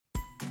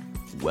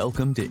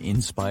Welcome to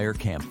Inspire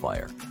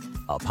Campfire,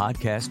 a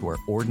podcast where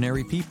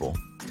ordinary people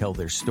tell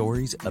their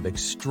stories of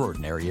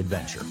extraordinary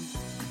adventure.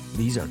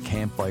 These are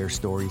campfire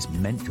stories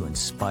meant to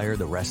inspire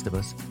the rest of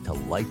us to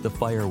light the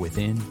fire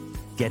within,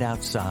 get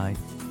outside,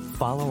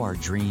 follow our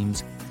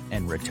dreams,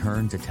 and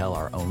return to tell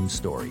our own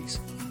stories.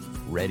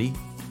 Ready?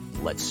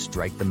 Let's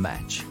strike the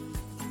match.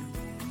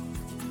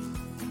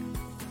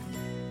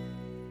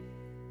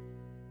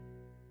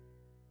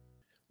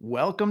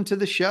 Welcome to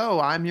the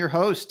show. I'm your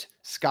host,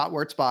 Scott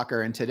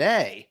Wurzbacher, and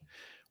today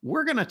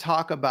we're going to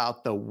talk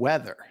about the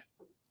weather,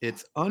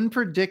 its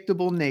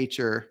unpredictable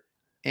nature,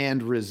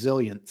 and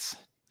resilience.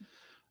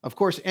 Of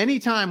course,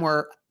 anytime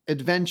we're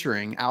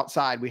adventuring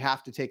outside, we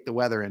have to take the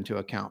weather into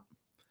account.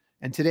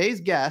 And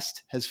today's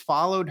guest has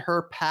followed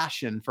her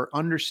passion for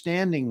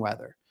understanding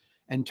weather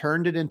and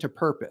turned it into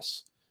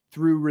purpose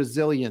through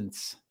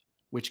resilience,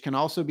 which can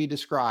also be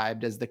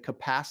described as the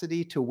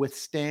capacity to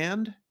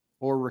withstand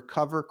or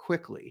recover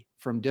quickly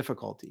from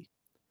difficulty.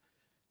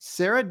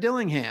 Sarah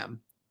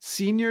Dillingham,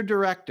 Senior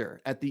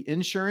Director at the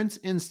Insurance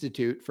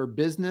Institute for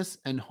Business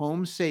and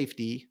Home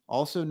Safety,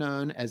 also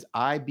known as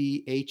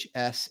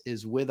IBHS,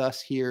 is with us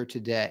here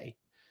today.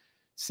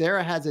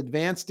 Sarah has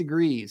advanced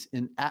degrees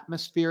in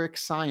atmospheric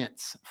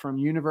science from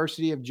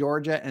University of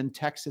Georgia and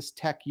Texas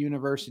Tech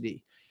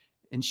University,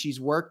 and she's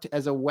worked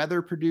as a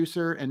weather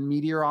producer and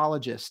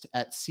meteorologist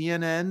at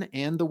CNN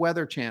and the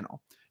Weather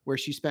Channel, where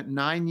she spent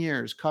 9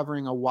 years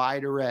covering a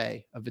wide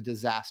array of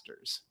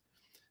disasters.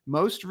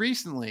 Most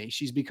recently,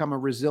 she's become a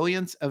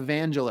resilience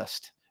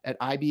evangelist at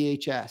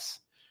IBHS,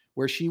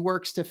 where she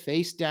works to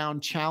face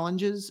down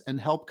challenges and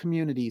help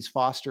communities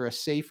foster a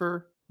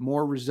safer,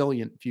 more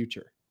resilient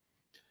future.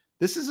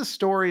 This is a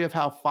story of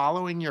how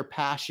following your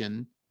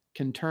passion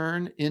can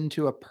turn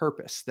into a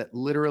purpose that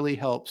literally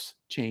helps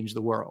change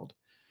the world.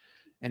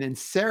 And in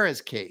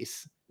Sarah's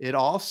case, it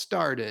all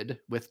started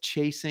with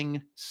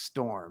chasing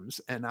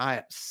storms. And I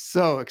am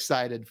so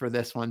excited for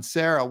this one.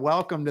 Sarah,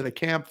 welcome to the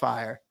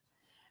campfire.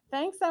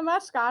 Thanks so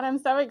much, Scott. I'm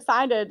so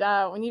excited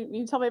when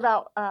you told me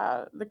about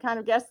the kind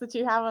of guests that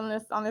you have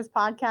on this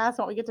podcast,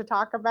 what we get to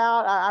talk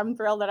about. I'm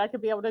thrilled that I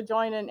could be able to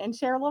join and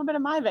share a little bit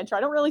of my adventure. I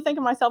don't really think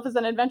of myself as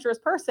an adventurous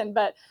person,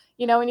 but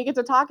when you get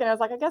to talking, I was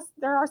like, I guess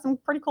there are some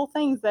pretty cool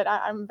things that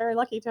I'm very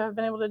lucky to have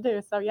been able to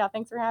do. So yeah,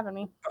 thanks for having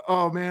me.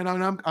 Oh man,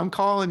 I'm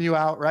calling you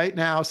out right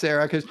now,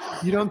 Sarah, because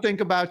you don't think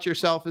about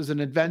yourself as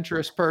an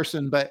adventurous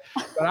person, but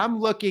I'm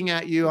looking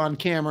at you on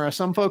camera.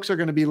 Some folks are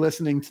going to be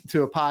listening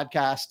to a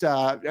podcast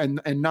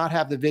and not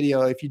have the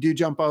video. If you do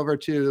jump over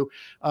to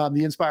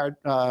the Inspired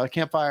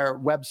Campfire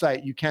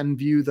website, you can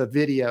view the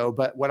video.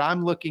 But what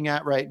I'm looking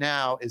at right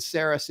now is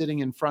Sarah sitting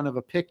in front of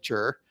a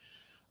picture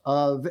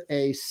of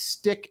a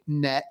stick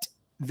net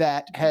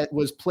that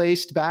was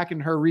placed back in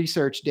her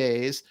research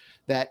days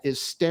that is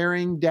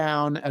staring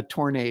down a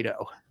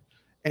tornado.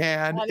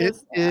 And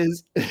it's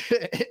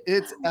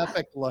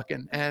epic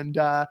looking. And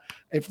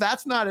if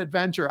that's not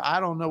adventure,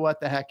 I don't know what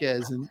the heck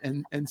is.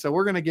 And so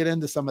we're going to get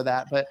into some of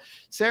that. But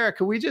Sarah,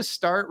 can we just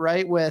start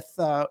right with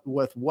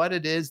what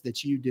it is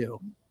that you do?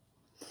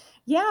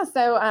 Yeah.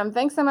 So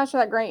thanks so much for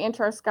that great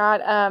intro, Scott.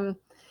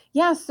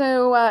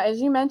 So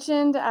as you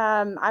mentioned,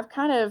 I've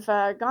kind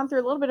of gone through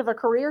a little bit of a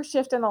career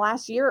shift in the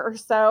last year or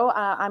so.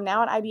 I'm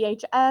now at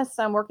IBHS.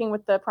 I'm working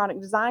with the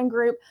product design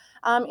group,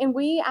 and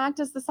we act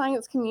as the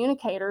science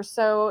communicators.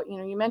 So,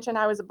 you mentioned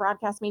I was a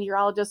broadcast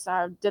meteorologist.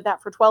 I did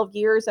that for 12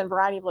 years in a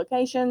variety of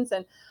locations,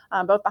 and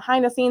both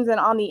behind the scenes and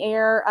on the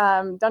air,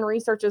 done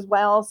research as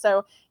well.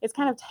 So it's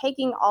kind of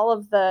taking all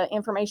of the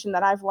information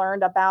that I've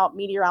learned about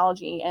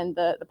meteorology and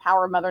the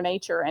power of Mother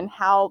Nature and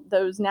how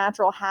those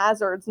natural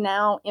hazards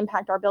now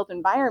impact our built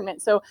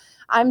environment. So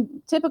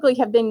I'm typically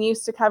have been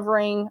used to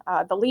covering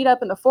the lead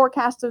up and the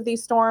forecast of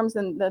these storms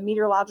and the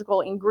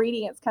meteorological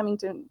ingredients coming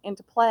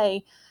into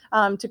play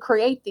to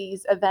create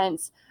these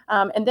events,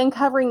 and then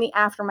covering the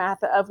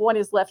aftermath of what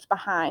is left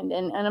behind.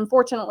 And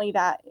unfortunately,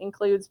 that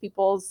includes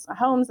people's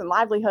homes and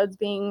livelihoods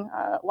being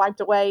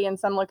wiped away in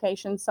some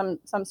locations,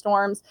 some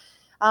storms.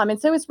 And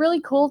so it's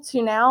really cool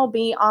to now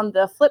be on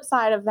the flip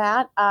side of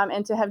that,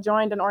 and to have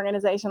joined an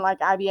organization like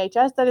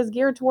IBHS that is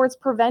geared towards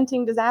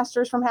preventing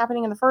disasters from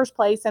happening in the first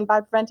place. And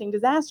by preventing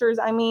disasters,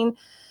 I mean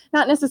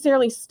not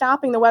necessarily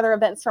stopping the weather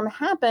events from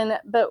happen,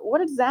 but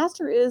what a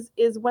disaster is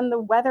when the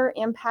weather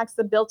impacts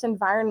the built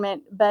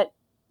environment, but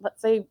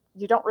let's say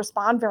you don't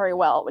respond very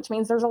well, which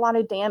means there's a lot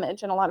of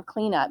damage and a lot of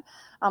cleanup,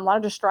 a lot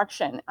of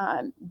destruction.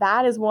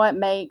 That is what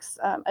makes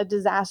a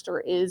disaster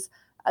is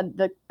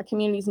a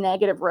community's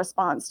negative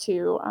response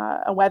to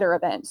a weather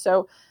event.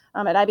 So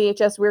at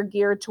IBHS, we're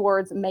geared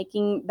towards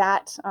making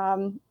that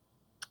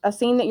a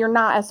scene that you're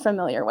not as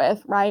familiar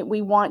with, right?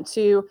 We want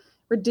to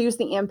reduce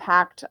the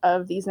impact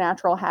of these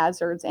natural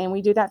hazards, and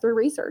we do that through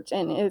research,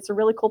 and it's a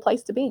really cool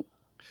place to be.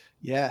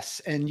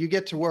 Yes, and you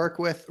get to work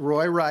with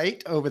Roy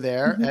Wright over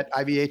there at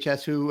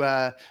IBHS, who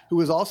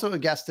was also a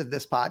guest of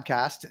this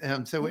podcast.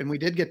 And we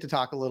did get to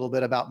talk a little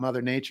bit about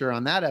Mother Nature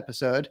on that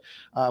episode,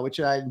 which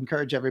I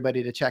encourage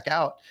everybody to check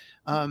out.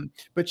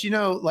 But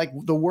like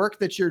the work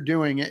that you're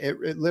doing,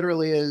 it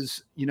literally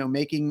is,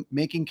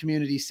 making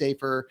communities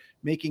safer,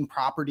 making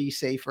property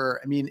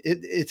safer. I mean,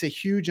 it's a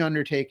huge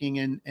undertaking,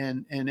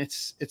 and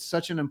it's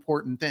such an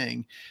important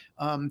thing.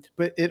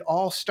 But it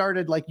all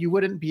started, like, you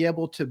wouldn't be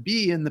able to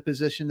be in the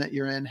position that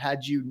you're in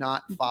had you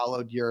not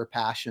followed your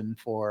passion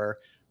for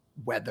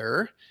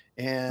weather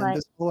and Right.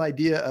 this whole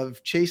idea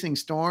of chasing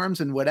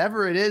storms and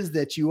whatever it is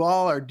that you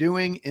all are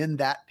doing in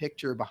that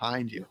picture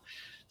behind you.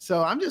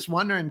 So I'm just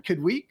wondering,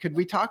 could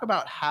we talk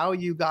about how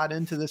you got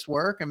into this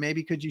work, and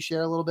maybe could you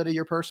share a little bit of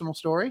your personal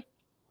story?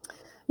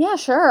 Yeah,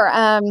 sure.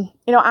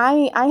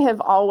 I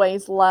have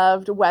always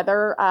loved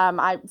weather.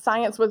 I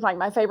Science was like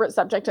my favorite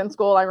subject in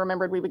school. I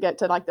remembered we would get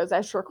to like those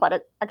extra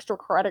credit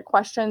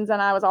questions,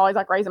 and I was always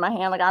like raising my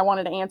hand, like I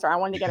wanted to answer. I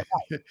wanted to get it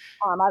right.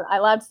 I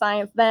loved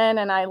science then,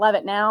 and I love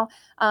it now.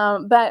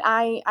 But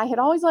I had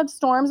always loved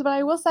storms. But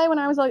I will say, when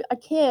I was like a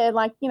kid,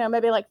 like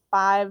maybe like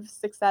 5,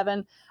 6,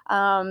 7.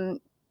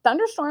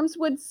 Thunderstorms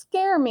would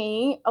scare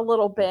me a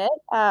little bit.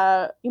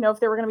 If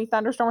there were going to be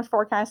thunderstorms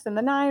forecast in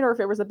the night, or if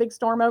it was a big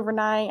storm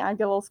overnight, I'd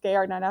get a little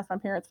scared, and I'd ask my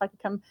parents if I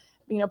could come,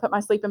 put my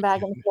sleeping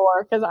bag on the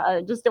floor, because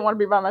I just didn't want to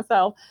be by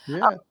myself.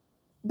 Yeah.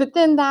 But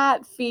then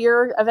that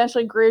fear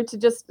eventually grew to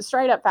just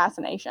straight up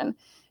fascination.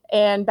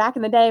 And back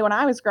in the day when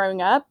I was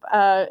growing up,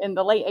 in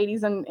the late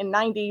 80s and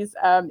 90s,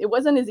 it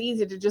wasn't as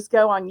easy to just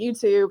go on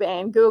YouTube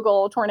and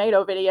Google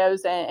tornado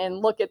videos and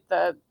look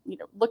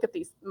at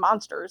these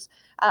monsters.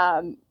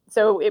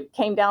 So it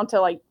came down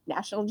to like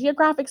National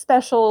Geographic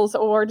specials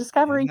or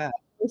Discovery Yeah.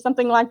 or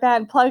something like that,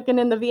 and plugging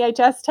in the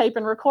VHS tape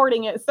and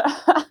recording it. So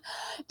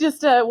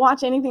just to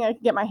watch anything I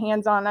could get my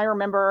hands on. I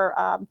remember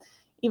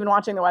even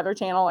watching the Weather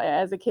Channel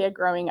as a kid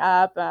growing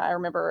up. I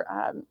remember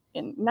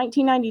in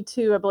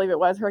 1992, I believe it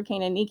was,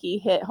 Hurricane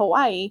Iniki hit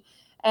Hawaii.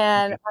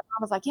 And Okay. my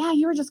mom was like, yeah,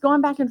 you were just going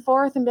back and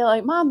forth and be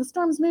like, Mom, the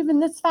storm's moving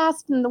this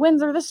fast and the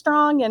winds are this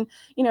strong, and,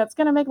 it's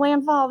going to make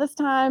landfall this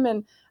time.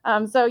 And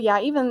so, yeah,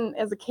 even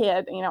as a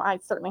kid, I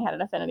certainly had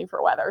an affinity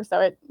for weather. So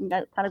it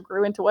kind of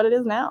grew into what it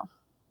is now.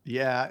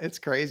 Yeah, it's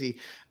crazy.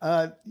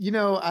 I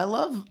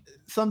love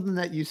something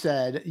that you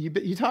said.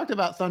 You talked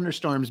about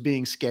thunderstorms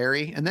being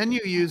scary, and then you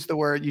used the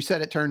word. You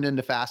said it turned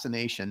into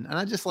fascination, and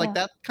I just like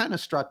Yeah. that. Kind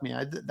of struck me.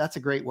 That's a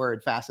great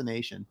word,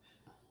 fascination.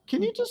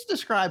 Can you just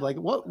describe, like,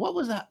 what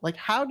was that like?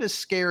 How does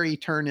scary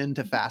turn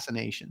into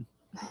fascination,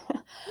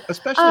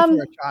 especially for Um,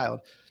 a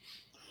child?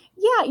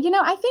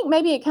 Yeah, I think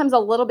maybe it comes a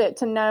little bit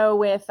to know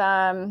with it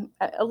comes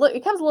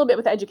a little bit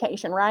with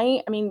education,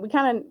 right? I mean,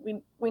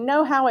 we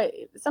know how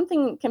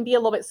something can be a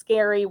little bit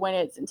scary when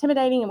it's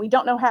intimidating and we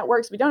don't know how it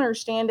works, we don't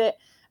understand it.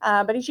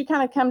 But as you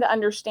kind of come to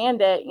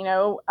understand it, you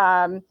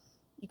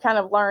kind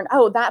of learn,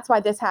 oh, that's why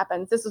this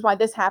happens. This is why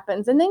this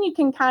happens, and then you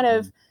can kind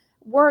of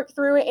work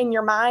through it in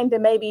your mind to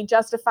maybe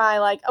justify,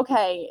 like,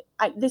 okay,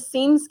 this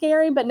seems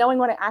scary, but knowing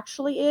what it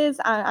actually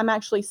is, I'm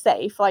actually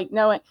safe. Like,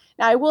 knowing.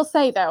 Now, I will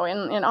say though,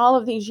 in all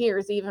of these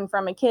years, even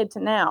from a kid to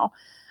now,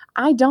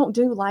 I don't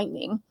do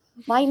lightning.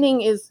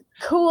 Lightning is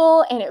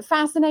cool and it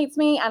fascinates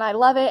me and I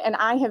love it. And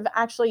I have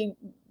actually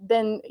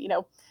been,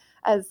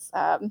 as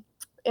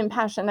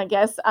impassioned, I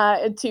guess,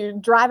 to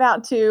drive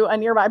out to a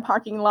nearby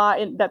parking lot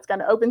that's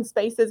got open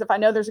spaces if I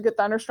know there's a good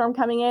thunderstorm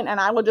coming in, and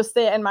I will just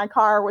sit in my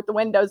car with the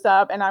windows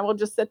up and I will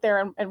just sit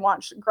there and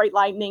watch great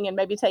lightning and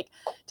maybe take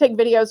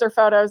videos or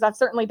photos. I've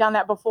certainly done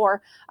that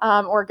before,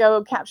 or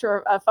go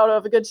capture a photo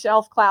of a good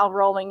shelf cloud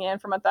rolling in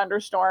from a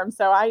thunderstorm.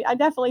 So I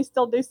definitely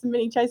still do some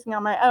mini chasing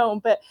on my own,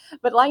 but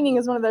lightning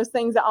is one of those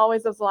things that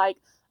always is like,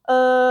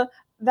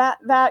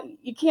 that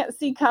you can't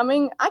see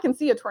coming. I can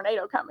see a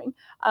tornado coming,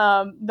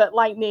 but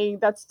lightning,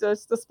 that's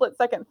just the split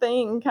second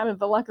thing, kind of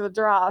the luck of the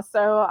draw.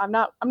 So I'm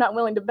not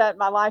willing to bet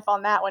my life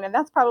on that one. And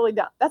that's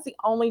the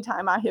only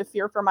time I have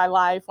fear for my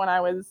life when I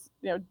was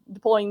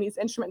deploying these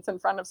instruments in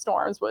front of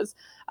storms was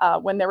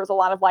when there was a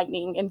lot of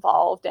lightning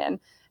involved. And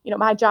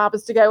my job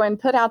is to go and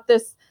put out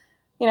this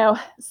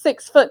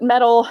 6-foot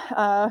metal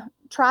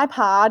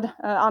tripod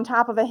on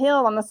top of a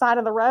hill on the side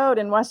of the road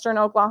in western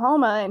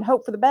Oklahoma and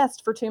hope for the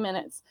best for 2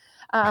 minutes.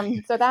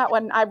 So that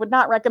one I would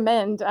not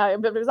recommend,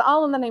 but it was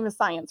all in the name of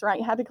science,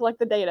 right? Had to collect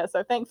the data.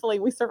 So thankfully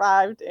we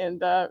survived,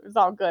 and it was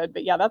all good.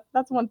 But yeah,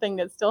 that's one thing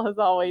that still has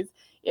always,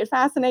 it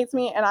fascinates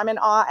me and I'm in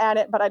awe at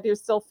it, but I do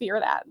still fear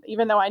that.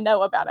 Even though I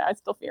know about it, I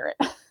still fear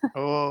it.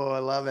 Oh, I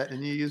love it.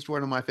 And you used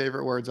one of my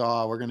favorite words.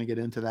 Oh, we're going to get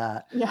into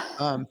that. Yeah.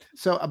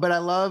 But I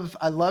love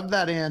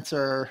that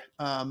answer.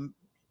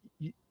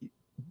 Y-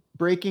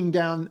 Breaking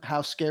down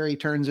how scary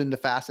turns into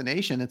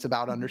fascination. It's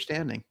about Mhm.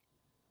 understanding.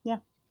 Yeah.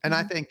 And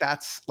I Mhm. think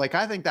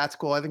that's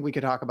cool. I think we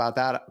could talk about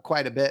that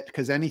quite a bit,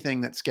 because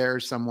anything that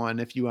scares someone,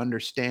 if you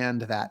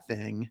understand that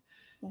thing,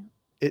 Yeah.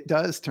 it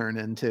does turn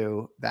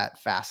into that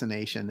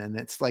fascination. And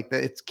it's like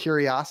it's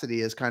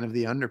curiosity is kind of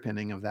the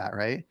underpinning of that,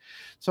 right?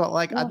 So,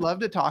 like, Yeah. I'd love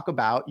to talk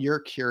about your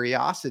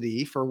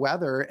curiosity for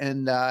weather,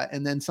 and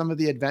then some of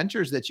the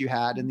adventures that you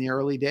had in the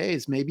early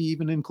days, maybe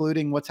even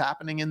including what's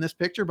happening in this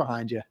picture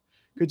behind you.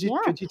 Yeah.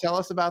 Could you tell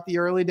us about the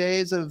early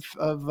days of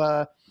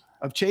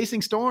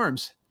chasing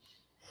storms?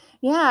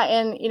 Yeah,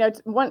 and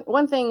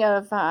one thing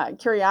of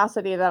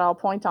curiosity that I'll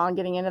point on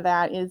getting into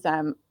that is,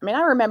 I mean,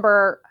 I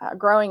remember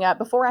growing up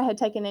before I had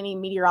taken any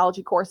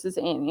meteorology courses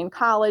in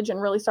college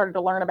and really started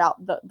to learn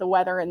about the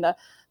weather and the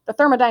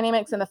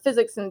thermodynamics and the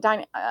physics and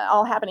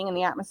all happening in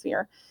the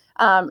atmosphere.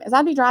 As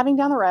I'd be driving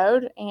down the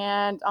road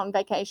and on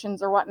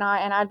vacations or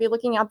whatnot, and I'd be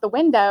looking out the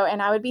window and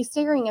I would be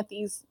staring at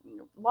these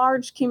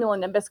large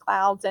cumulonimbus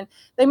clouds, and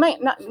they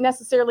might not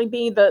necessarily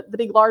be the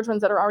big large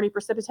ones that are already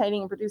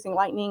precipitating and producing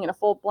lightning and a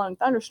full-blown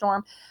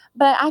thunderstorm,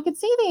 but I could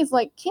see these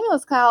like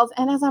cumulus clouds,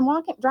 and as I'm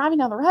driving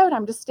down the road,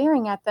 I'm just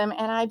staring at them,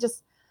 and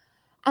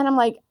I'm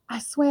like, I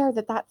swear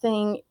that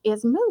thing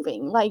is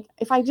moving. Like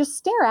if I just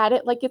stare at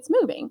it, like it's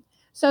moving.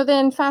 So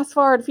then fast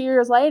forward a few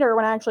years later,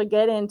 when I actually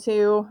get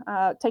into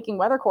taking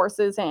weather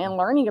courses and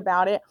learning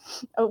about it,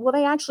 well,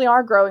 they actually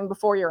are growing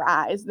before your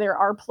eyes. There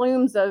are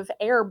plumes of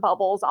air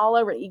bubbles all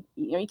over.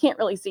 You can't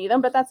really see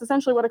them, but that's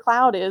essentially what a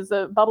cloud is.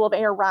 A bubble of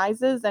air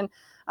rises, and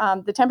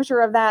the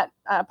temperature of that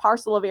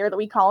parcel of air that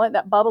we call it,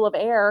 that bubble of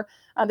air,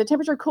 the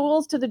temperature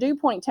cools to the dew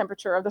point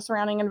temperature of the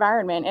surrounding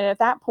environment. And at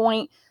that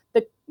point,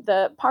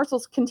 the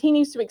parcels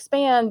continues to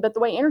expand, but the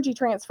way energy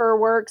transfer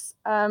works,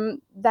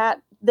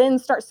 that then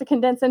starts to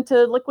condense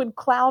into liquid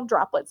cloud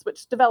droplets,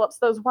 which develops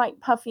those white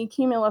puffy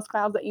cumulus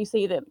clouds that you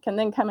see that can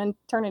then come and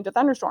turn into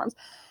thunderstorms.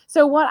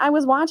 So what I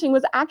was watching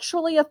was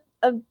actually a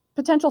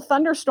potential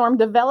thunderstorm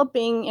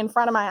developing in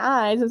front of my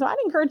eyes. And so I'd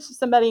encourage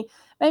somebody,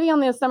 maybe on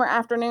the summer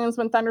afternoons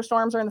when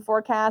thunderstorms are in the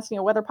forecast,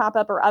 weather pop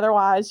up or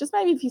otherwise, just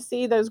maybe if you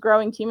see those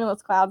growing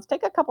cumulus clouds,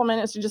 take a couple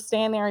minutes to just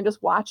stand there and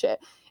just watch it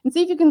and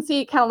see if you can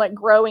see it kind of like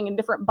growing in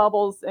different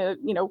bubbles,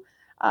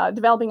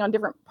 developing on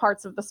different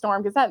parts of the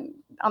storm, because that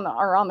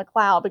on the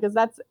cloud, because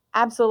that's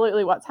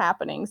absolutely what's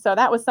happening. So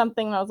that was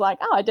something I was like,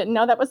 oh, I didn't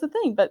know that was a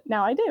thing, but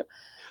now I do.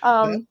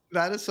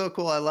 That is so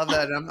cool. I love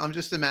that. I'm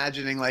just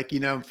imagining, like,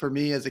 for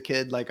me as a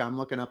kid, like I'm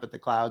looking up at the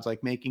clouds,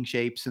 like making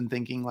shapes and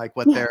thinking like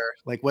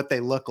what they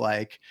look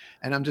like.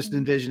 And I'm just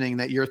envisioning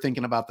that you're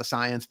thinking about the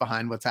science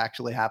behind what's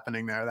actually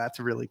happening there. That's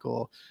really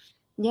cool.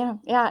 Yeah.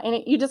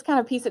 And you just kind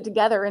of piece it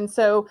together. And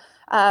so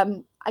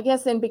I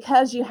guess, and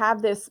because you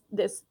have this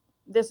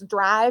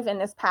drive and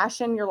this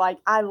passion, you're like,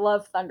 I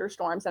love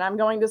thunderstorms, and I'm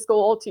going to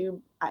school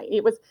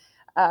it was,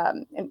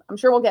 and I'm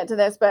sure we'll get to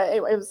this, but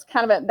it was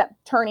kind of that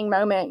turning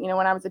moment,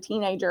 when I was a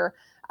teenager.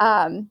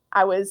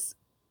 I was,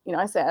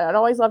 I said I'd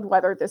always loved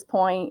weather at this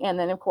point. And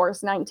then of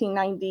course,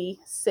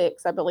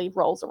 1996, I believe,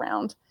 rolls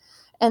around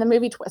and the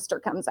movie Twister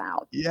comes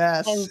out.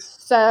 Yes. And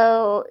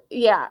so,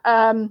 yeah.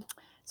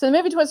 So the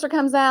movie Twister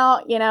comes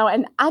out,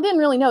 and I didn't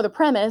really know the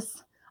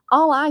premise.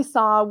 All I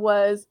saw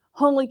was,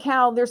 holy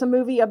cow, there's a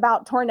movie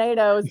about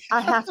tornadoes. I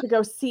have to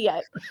go see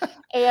it.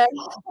 And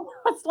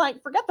it's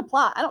like, forget the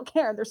plot. I don't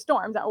care. There's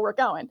storms. That's where we're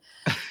going.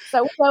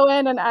 So we go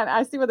in and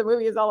I see what the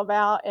movie is all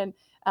about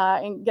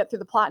and get through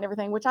the plot and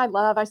everything, which I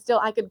love.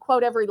 I could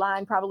quote every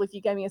line. Probably if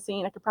you gave me a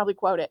scene, I could probably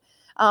quote it.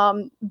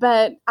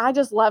 But I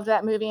just loved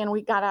that movie. And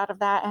we got out of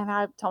that. And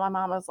I told my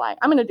mom, I was like,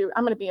 I'm going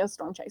to be a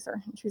storm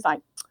chaser. And she's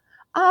like,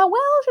 well,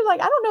 she's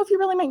like, I don't know if you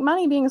really make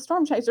money being a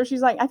storm chaser.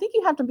 She's like, I think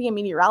you have to be a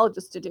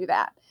meteorologist to do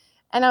that.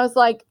 And I was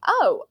like,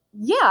 oh,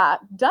 yeah,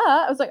 duh.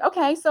 I was like,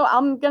 okay, so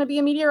I'm going to be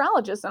a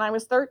meteorologist. And I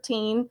was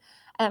 13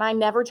 and I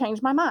never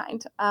changed my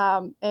mind.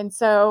 And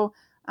so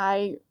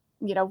I,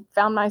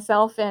 found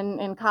myself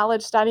in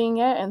college studying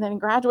it, and then in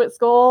graduate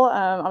school.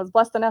 I was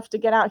blessed enough to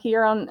get out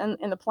here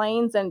in the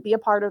plains and be a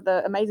part of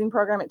the amazing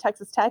program at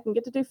Texas Tech and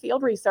get to do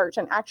field research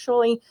and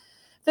actually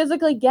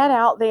physically get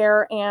out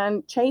there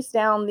and chase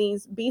down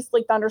these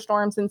beastly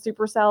thunderstorms and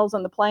supercells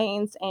on the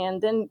plains, and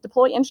then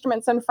deploy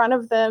instruments in front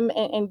of them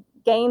and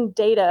gain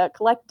data,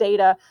 collect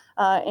data,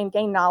 and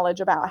gain knowledge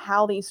about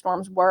how these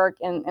storms work,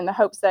 in the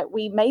hopes that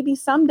we maybe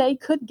someday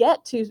could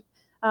get to,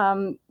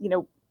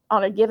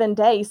 on a given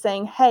day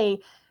saying, hey,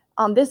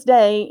 on this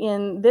day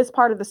in this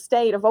part of the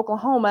state of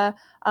Oklahoma,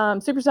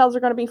 supercells are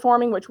going to be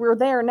forming, which we're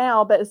there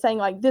now, but it's saying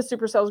like this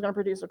supercell is going to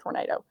produce a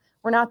tornado.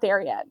 We're not there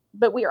yet,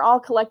 but we are all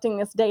collecting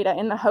this data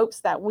in the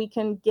hopes that we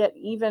can get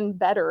even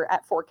better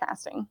at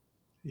forecasting.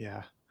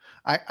 Yeah.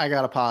 I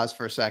got to pause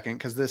for a second,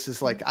 because this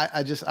is like,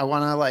 I just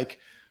want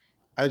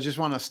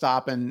to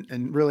stop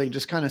and really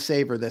just kind of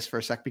savor this for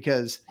a sec,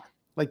 because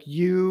like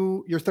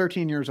you're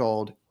 13 years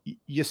old.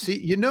 You see,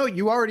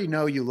 you already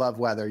know you love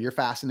weather. You're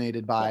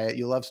fascinated by it.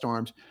 You love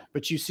storms,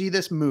 but you see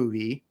this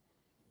movie,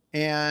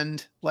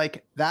 and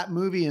like that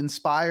movie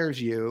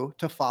inspires you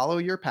to follow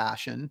your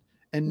passion.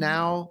 And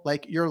now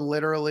like you're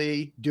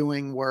literally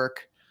doing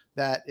work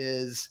that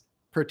is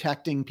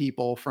protecting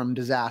people from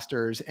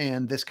disasters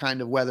and this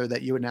kind of weather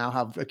that you would now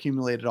have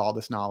accumulated all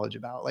this knowledge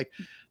about. Like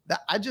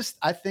that,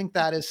 I think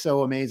that is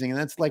so amazing. And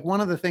that's like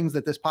one of the things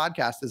that this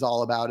podcast is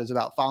all about, is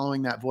about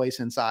following that voice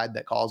inside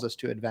that calls us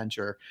to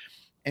adventure.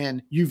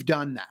 And you've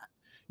done that.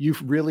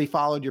 You've really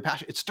followed your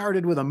passion. It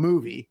started with a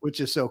movie,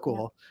 which is so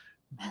cool,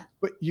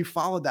 but you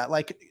followed that.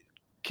 Like,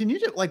 can you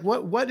just like,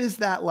 what is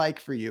that like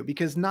for you?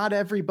 Because not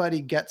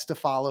everybody gets to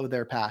follow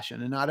their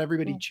passion, and not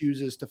everybody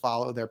chooses to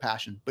follow their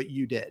passion, but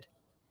you did.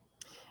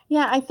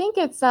 Yeah, I think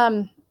it's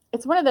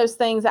it's one of those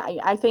things that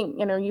I think,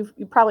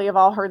 you probably have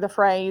all heard the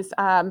phrase,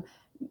 I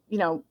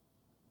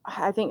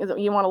think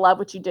you want to love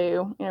what you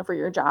do, for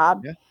your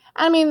job. Yeah.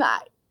 I mean,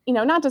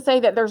 not to say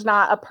that there's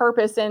not a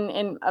purpose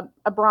in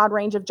a broad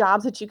range of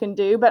jobs that you can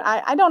do, but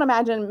I don't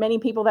imagine many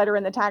people that are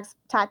in the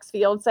tax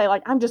field say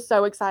like, I'm just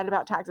so excited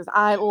about taxes.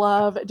 I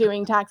love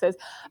doing taxes,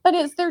 but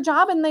it's their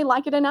job and they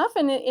like it enough,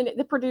 and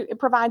it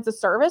provides a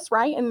service,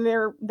 right? And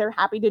they're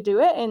happy to do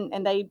it,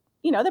 and they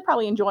they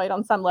probably enjoy it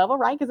on some level,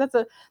 right?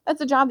 Because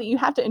that's a job that you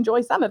have to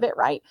enjoy some of it,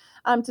 right?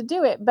 To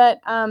do it, but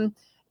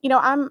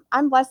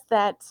I'm blessed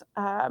that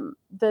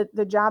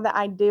the job that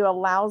I do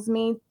allows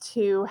me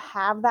to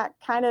have that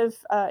kind of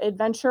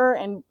adventure.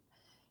 And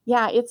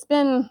yeah, it's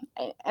been,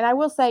 and I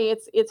will say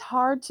it's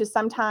hard to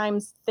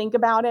sometimes think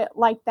about it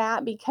like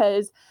that,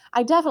 because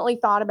I definitely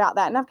thought about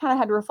that, and I've kind of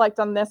had to reflect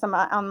on this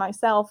on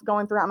myself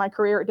going throughout my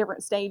career at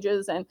different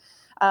stages. And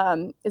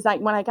it's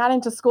like when I got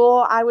into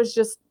school, I was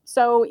just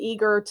so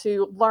eager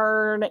to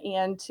learn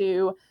and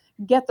to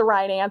get the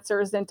right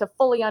answers and to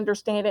fully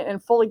understand it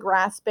and fully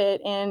grasp it.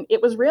 And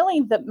it was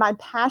really my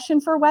passion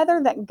for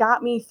weather that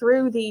got me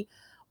through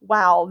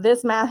wow,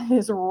 this math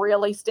is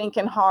really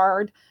stinking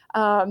hard.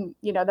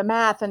 The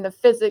math and the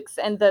physics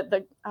and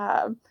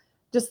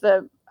just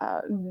the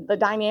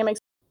dynamics.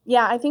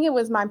 Yeah, I think it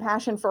was my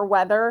passion for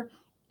weather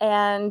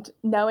and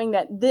knowing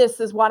that this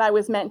is what I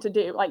was meant to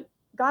do. Like,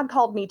 God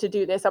called me to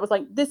do this. I was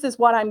like, this is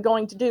what I'm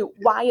going to do.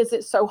 Why is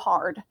it so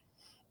hard?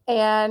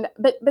 And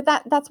but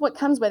that's what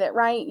comes with it,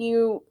 right?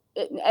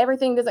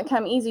 Everything doesn't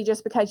come easy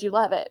just because you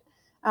love it.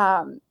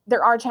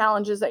 There are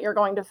challenges that you're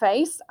going to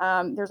face.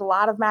 There's a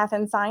lot of math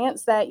and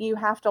science that you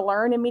have to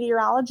learn in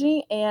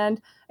meteorology. And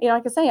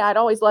like I say, I'd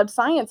always loved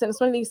science, and it's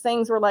one of these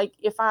things where, like,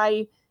 if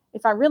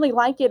I really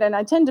like it and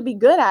I tend to be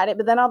good at it,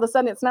 but then all of a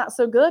sudden it's not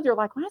so good, you're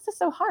like, why is this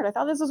so hard? I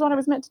thought this is what I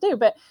was meant to do.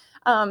 But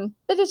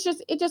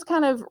it just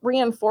kind of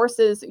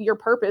reinforces your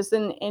purpose,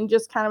 and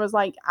just kind of was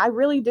like, I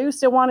really do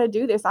still want to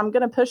do this. I'm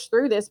going to push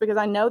through this because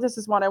I know this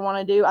is what I want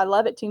to do. I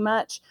love it too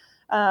much.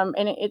 And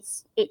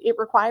it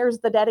requires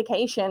the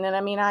dedication. And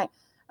I mean, I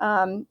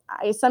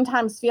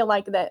sometimes feel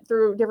like that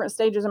through different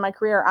stages of my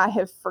career, I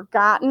have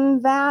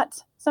forgotten that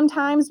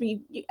sometimes.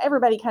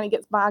 Everybody kind of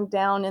gets bogged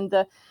down in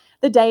the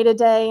day to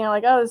day,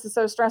 like, oh, this is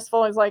so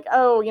stressful. It's like,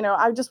 oh,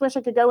 I just wish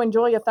I could go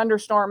enjoy a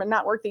thunderstorm and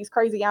not work these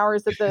crazy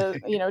hours at the,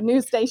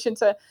 news station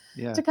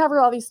to cover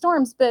all these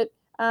storms. But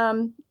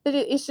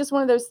it's just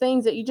one of those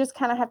things that you just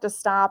kind of have to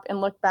stop and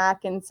look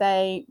back and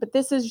say, but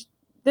this is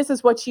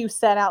what you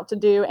set out to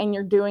do, and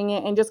you're doing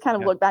it, and just kind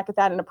of look back at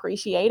that and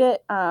appreciate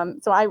it.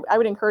 So I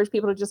would encourage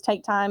people to just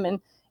take time, and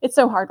it's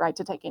so hard, right,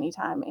 to take any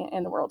time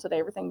in the world today.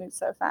 Everything moves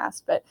so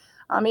fast, but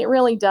it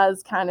really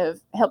does kind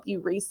of help you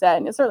reset.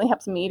 And it certainly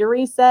helps me to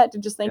reset, to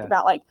just think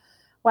about like,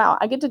 wow,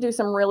 I get to do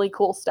some really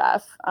cool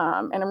stuff.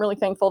 And I'm really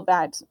thankful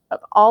that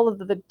of all of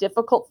the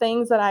difficult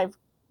things that I've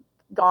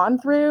gone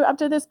through up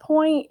to this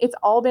point, it's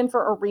all been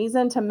for a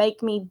reason to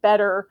make me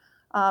better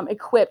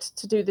equipped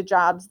to do the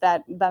jobs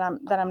that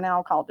I'm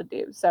now called to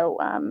do. So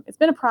it's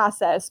been a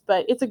process,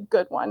 but it's a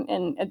good one.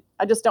 And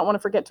I just don't want to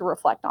forget to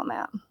reflect on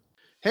that.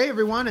 Hey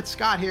everyone, it's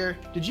Scott here.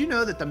 Did you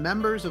know that the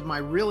members of my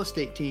real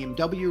estate team,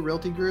 W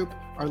Realty Group,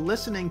 are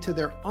listening to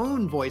their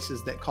own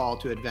voices that call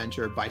to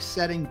adventure by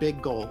setting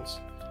big goals?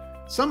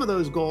 Some of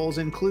those goals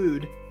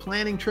include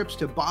planning trips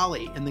to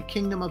Bali and the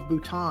Kingdom of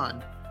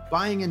Bhutan,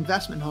 buying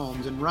investment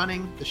homes, and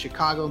running the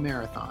Chicago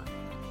Marathon.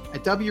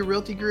 At W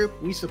Realty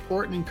Group, we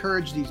support and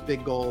encourage these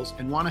big goals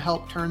and want to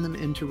help turn them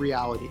into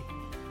reality.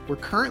 We're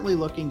currently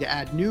looking to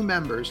add new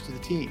members to the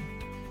team.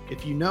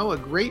 If you know a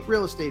great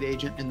real estate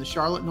agent in the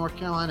Charlotte, North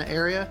Carolina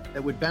area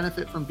that would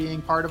benefit from being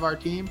part of our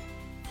team,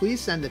 please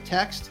send a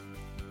text,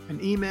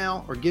 an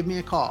email, or give me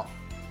a call.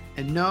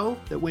 And know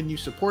that when you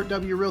support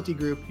W Realty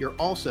Group, you're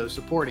also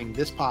supporting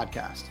this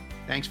podcast.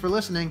 Thanks for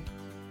listening.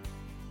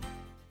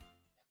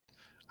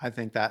 I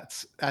think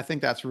that's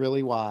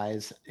really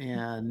wise.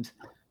 And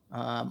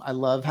I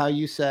love how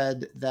you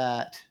said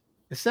that.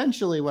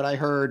 Essentially what I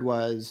heard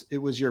was it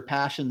was your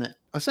passion that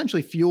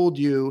essentially fueled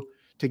you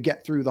to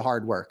get through the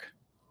hard work.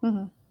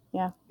 Mm-hmm.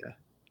 Yeah,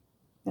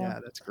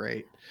 that's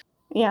great.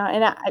 Yeah.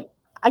 And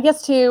I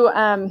guess too,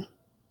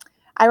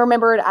 I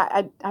remembered,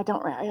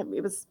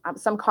 it was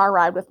some car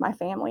ride with my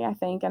family, I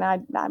think.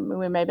 And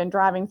we may have been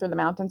driving through the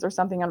mountains or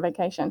something on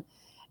vacation.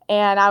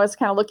 And I was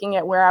kind of looking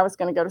at where I was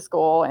going to go to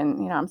school.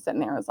 And, I'm sitting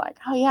there, I was like,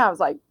 oh yeah, I was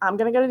like, I'm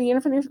going to go to the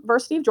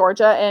University of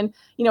Georgia. And,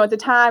 at the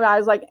time I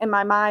was like, in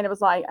my mind, it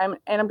was like, I'm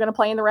going to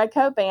play in the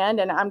Redcoat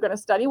Band, and I'm going to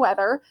study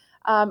weather.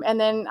 And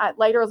then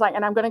later I was like,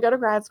 and I'm going to go to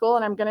grad school,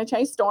 and I'm going to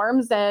chase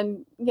storms.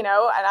 And, and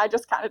I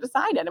just kind of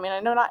decided, I mean, I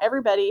know not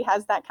everybody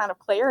has that kind of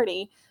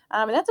clarity.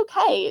 And that's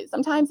okay.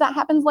 Sometimes that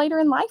happens later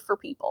in life for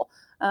people.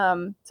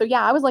 So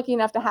yeah, I was lucky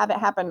enough to have it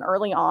happen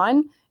early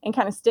on and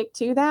kind of stick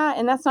to that.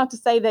 And that's not to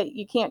say that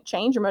you can't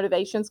change your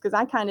motivations, because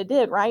I kind of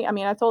did, right? I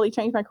mean, I totally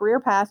changed my career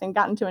path and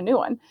got into a new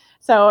one.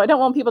 So I don't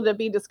want people to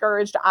be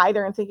discouraged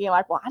either and thinking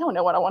like, well, I don't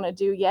know what I want to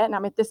do yet, and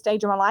I'm at this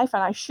stage of my life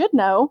and I should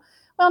know.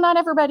 Well, not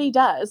everybody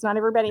does. Not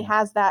everybody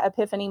has that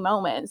epiphany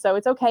moment. So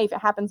it's okay if it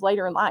happens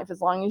later in life,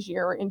 as long as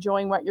you're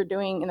enjoying what you're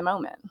doing in the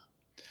moment.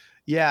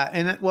 Yeah.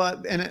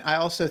 And I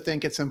also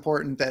think it's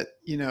important that,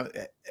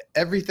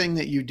 everything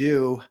that you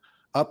do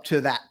up to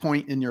that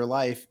point in your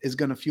life is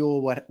going to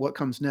fuel what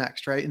comes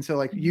next. Right. And so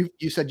like you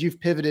said,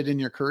 you've pivoted in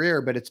your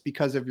career, but it's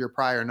because of your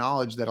prior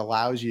knowledge that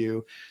allows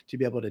you to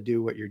be able to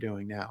do what you're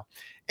doing now.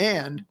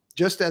 And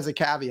just as a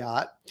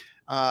caveat,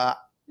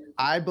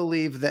 I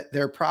believe that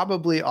there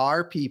probably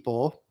are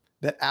people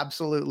that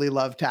absolutely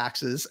love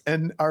taxes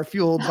and are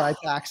fueled by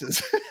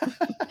taxes.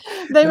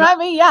 They might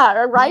be,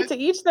 right, to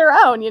each their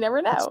own. You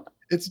never know.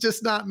 It's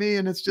just not me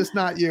and it's just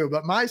not you,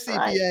 but my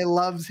CPA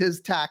loves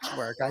his tax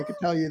work. I could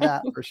tell you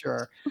that for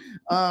sure.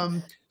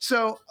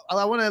 So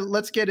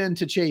let's get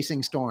into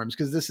Chasing Storms,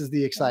 because this is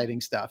the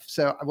exciting stuff.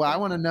 So what I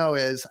want to know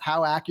is,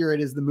 how accurate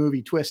is the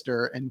movie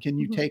Twister, and can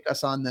you take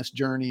us on this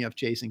journey of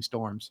Chasing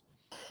Storms?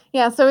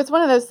 Yeah, so it's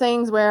one of those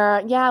things where,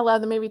 I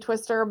love the movie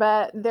Twister,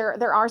 but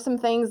there are some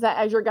things that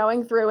as you're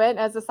going through it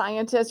as a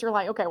scientist, you're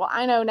like, okay, well,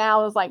 I know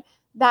now is like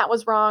that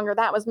was wrong or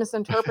that was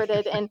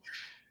misinterpreted. And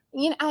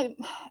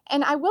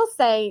I will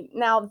say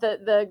now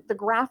the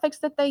graphics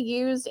that they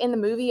used in the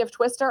movie of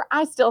Twister,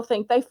 I still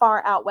think they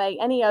far outweigh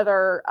any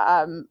other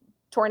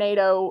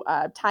tornado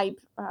type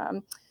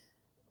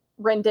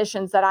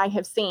renditions that I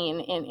have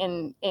seen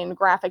in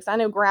graphics. I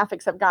know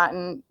graphics have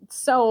gotten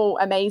so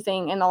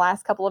amazing in the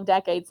last couple of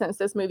decades since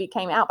this movie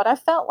came out, but I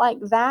felt like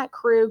that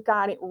crew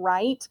got it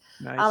right.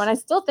 Nice. And I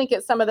still think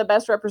it's some of the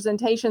best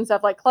representations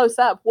of like close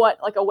up what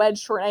like a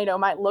wedge tornado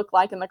might look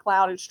like in the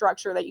clouded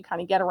structure that you kind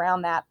of get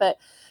around that. But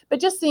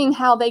just seeing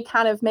how they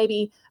kind of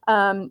maybe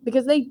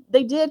because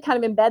they did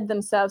kind of embed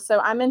themselves.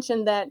 So I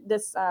mentioned that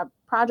this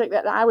project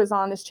that I was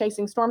on, this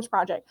Chasing Storms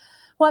project,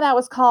 what that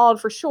was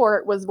called for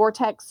short was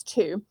Vortex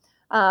 2.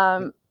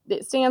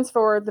 It stands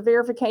for the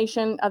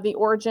verification of the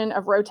origin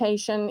of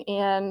rotation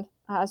in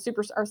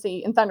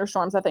in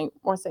thunderstorms, I think.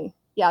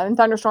 In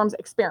thunderstorms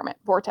experiment,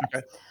 Vortex.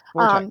 Okay.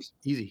 Vortex,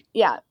 easy.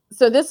 Yeah.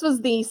 So this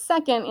was the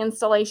second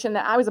installation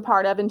that I was a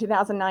part of in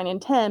 2009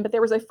 and 10, but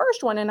there was a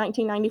first one in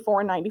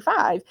 1994 and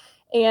 95.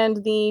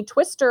 And the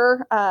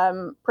Twister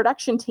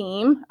production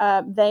team,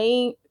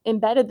 they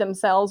embedded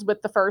themselves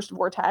with the first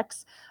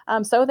Vortex.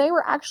 So they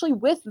were actually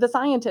with the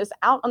scientists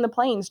out on the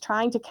planes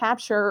trying to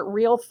capture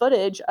real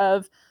footage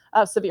of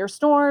severe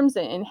storms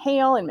and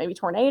hail and maybe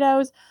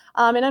tornadoes.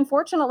 And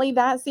unfortunately,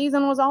 that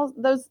season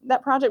that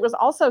project was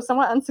also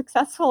somewhat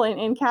unsuccessful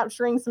in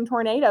capturing some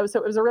tornadoes. So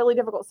it was a really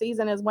difficult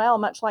season as well,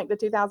 much like the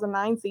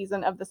 2009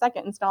 season of the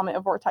second installment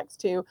of Vortex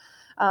 2.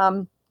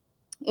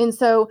 And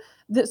so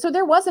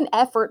there was an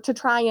effort to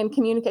try and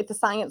communicate the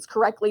science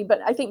correctly, but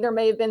I think there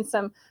may have been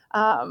some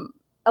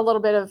a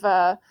little bit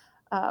of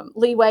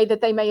leeway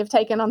that they may have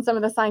taken on some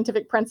of the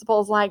scientific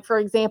principles. Like, for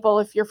example,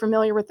 if you're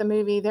familiar with the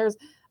movie,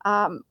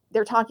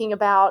 they're talking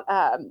about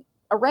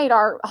a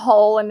radar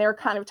hole, and they're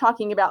kind of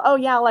talking about, oh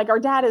yeah, like our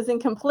data is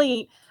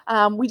incomplete.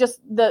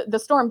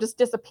 The storm just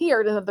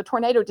disappeared and the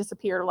tornado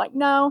disappeared. Like,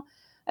 no,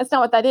 that's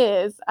not what that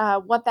is.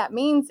 What that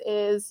means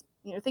is,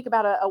 think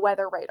about a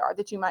weather radar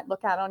that you might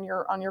look at on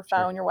your phone,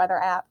 sure, your weather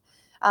app.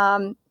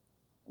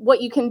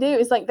 What you can do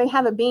is, like, they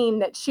have a beam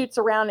that shoots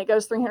around, it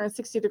goes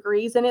 360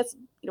 degrees, and it's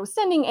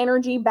sending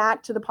energy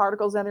back to the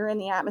particles that are in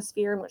the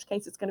atmosphere, in which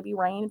case it's going to be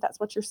rain if that's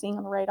what you're seeing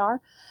on the radar.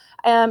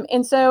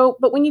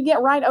 But when you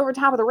get right over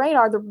top of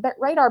the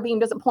radar beam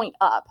doesn't point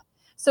up.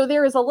 So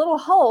there is a little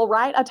hole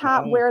right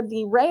atop where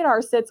the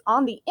radar sits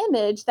on the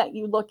image that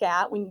you look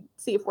at when you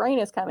see if rain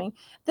is coming,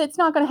 that's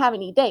not going to have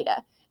any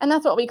data. And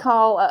that's what we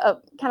call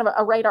a kind of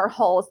a radar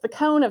hole. It's the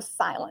cone of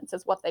silence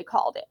is what they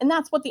called it. And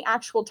that's what the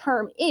actual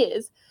term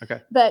is.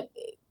 Okay. But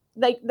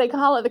they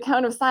call it the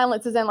cone of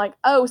silence, as in like,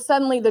 oh,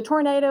 suddenly the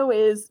tornado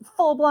is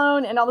full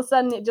blown and all of a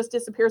sudden it just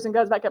disappears and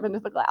goes back up into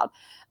the cloud.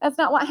 That's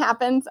not what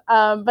happened.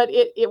 But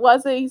it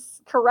was a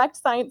correct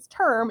science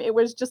term. It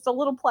was just a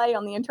little play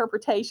on the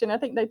interpretation. I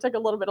think they took a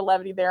little bit of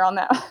levity there on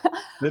that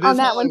on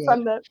that one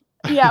from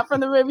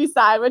the movie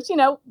side, which,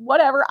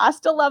 whatever. I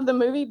still love the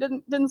movie.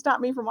 Didn't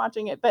stop me from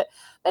watching it. But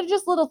they're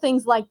just little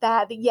things like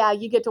that,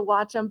 you get to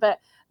watch them, but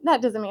that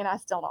doesn't mean I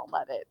still don't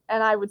love it.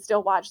 And I would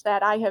still watch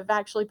that. I have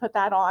actually put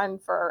that on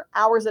for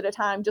hours at a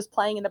time, just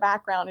playing in the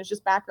background. It's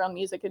just background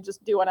music and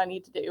just do what I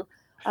need to do.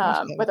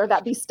 Whether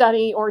that be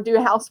study or do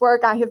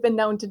housework, I have been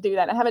known to do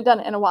that. I haven't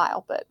done it in a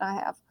while, but I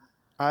have.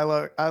 I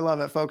love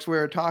it, folks.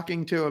 We're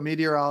talking to a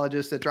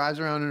meteorologist that drives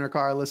around in her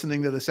car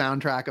listening to the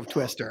soundtrack of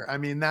Twister. I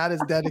mean, that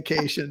is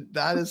dedication.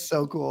 That is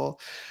so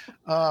cool.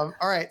 All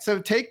right, so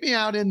take me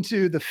out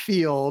into the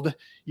field.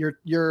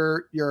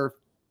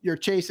 You're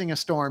chasing a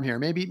storm here.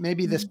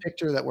 Maybe this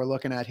picture that we're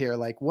looking at here,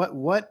 like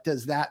what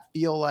does that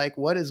feel like?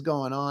 What is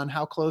going on?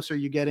 How close are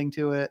you getting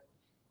to it?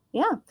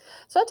 Yeah.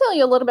 So I'll tell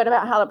you a little bit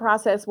about how the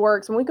process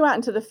works. When we go out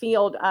into the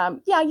field,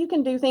 yeah, you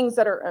can do things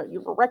that are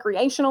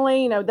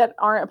recreationally, that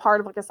aren't a part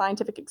of like a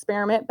scientific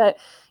experiment. But,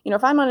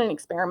 if I'm on an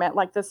experiment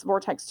like this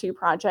Vortex 2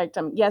 project,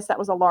 yes, that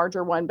was a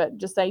larger one, but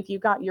just say if you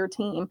got your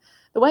team,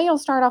 the way you'll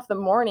start off the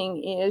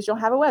morning is you'll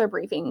have a weather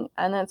briefing.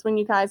 And that's when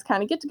you guys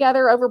kind of get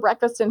together over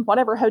breakfast in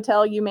whatever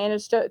hotel you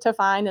manage to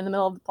find in the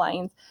middle of the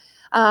plains.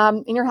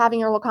 And you're having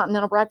your little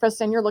continental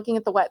breakfast and you're looking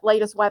at the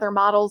latest weather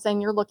models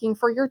and you're looking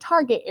for your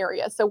target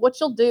area. So what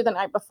you'll do the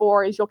night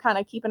before is you'll kind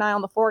of keep an eye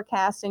on the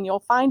forecast and you'll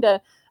find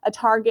a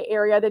target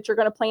area that you're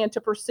going to plan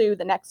to pursue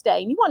the next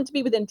day. And you want it to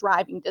be within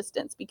driving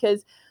distance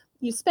because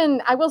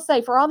I will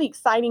say, for all the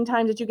exciting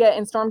times that you get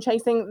in storm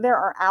chasing, there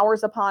are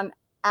hours upon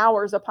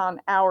hours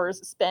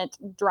spent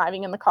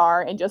driving in the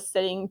car and just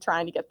sitting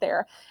trying to get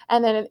there.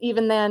 And then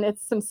even then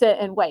it's some sit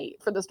and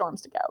wait for the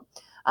storms to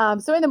go.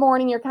 So in the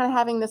morning, you're kind of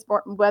having this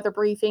weather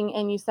briefing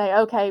and you say,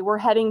 okay, we're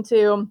heading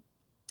to,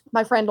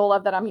 my friend will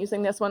love that I'm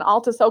using this one,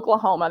 Altus,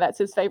 Oklahoma. That's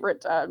his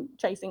favorite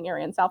chasing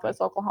area in Southwest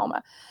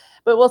Oklahoma.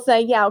 But we'll say,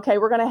 yeah, okay,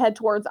 we're going to head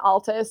towards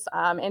Altus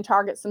and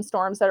target some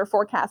storms that are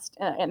forecast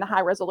in the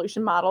high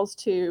resolution models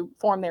to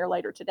form there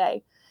later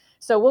today.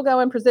 So we'll go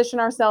and position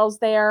ourselves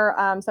there,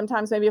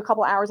 sometimes maybe a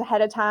couple hours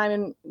ahead of time.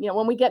 And,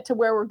 when we get to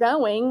where we're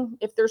going,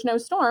 if there's no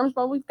storms,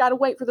 well, we've got to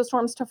wait for the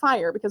storms to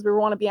fire because we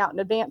want to be out in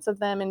advance of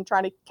them and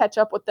try to catch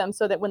up with them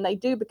so that when they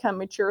do become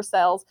mature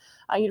cells,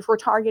 if we're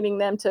targeting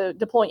them to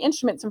deploy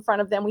instruments in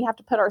front of them, we have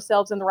to put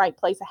ourselves in the right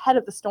place ahead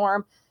of the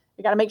storm.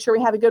 We got to make sure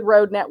we have a good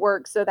road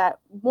network so that,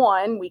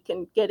 one, we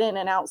can get in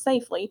and out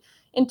safely,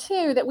 and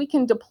two, that we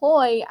can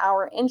deploy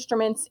our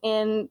instruments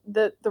in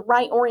the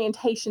right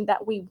orientation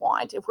that we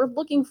want. If we're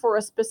looking for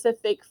a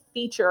specific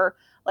feature,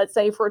 let's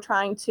say if we're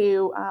trying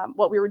to,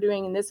 what we were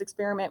doing in this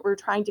experiment, we're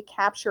trying to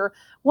capture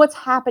what's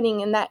happening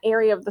in that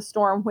area of the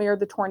storm where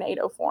the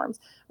tornado forms,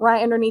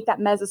 right underneath that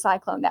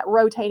mesocyclone, that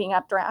rotating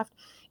updraft.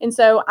 And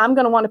so I'm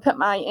going to want to put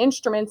my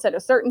instruments at a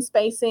certain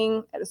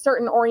spacing, at a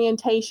certain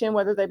orientation,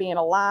 whether they be in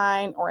a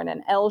line or in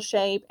an L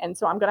shape. And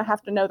so I'm going to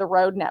have to know the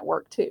road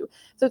network too.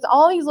 So it's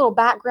all these little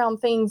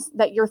background things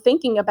that you're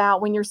thinking about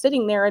when you're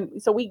sitting there.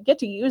 And so we get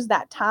to use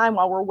that time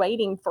while we're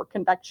waiting for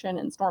convection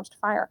and storms to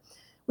fire.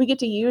 We get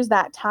to use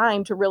that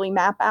time to really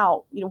map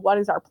out, what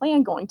is our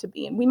plan going to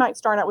be? And we might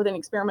start out with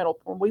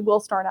we will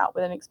start out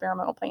with an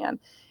experimental plan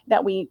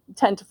that we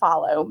tend to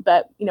follow.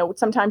 But,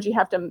 sometimes you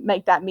have to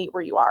make that meet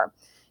where you are.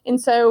 And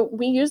so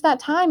we use that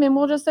time and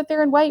we'll just sit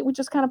there and wait. We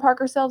just kind of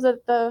park ourselves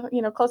at the,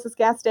 closest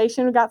gas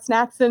station. We've got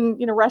snacks and,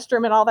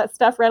 restroom and all that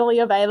stuff readily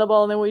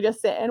available. And then we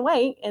just sit and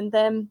wait. And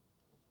then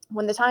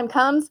when the time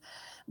comes,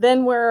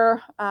 then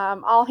we're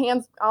all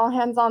hands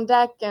on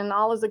deck and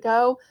all is a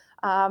go.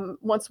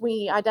 Once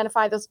we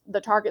identify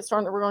the target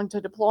storm that we're going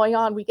to deploy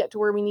on, we get to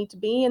where we need to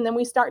be, and then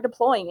we start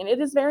deploying. And it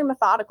is very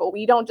methodical.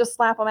 We don't just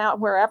slap them out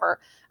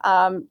wherever.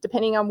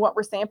 Depending on what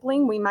we're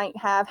sampling, we might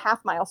have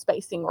half-mile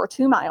spacing or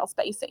 2-mile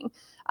spacing.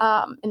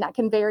 And that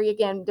can vary,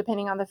 again,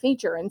 depending on the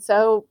feature. And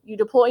so you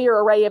deploy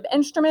your array of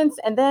instruments,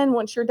 and then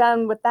once you're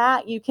done with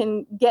that, you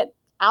can get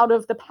out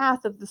of the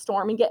path of the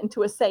storm and get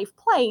into a safe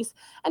place.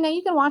 And now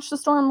you can watch the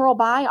storm roll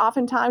by.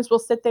 Oftentimes we'll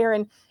sit there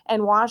and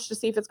watch to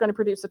see if it's going to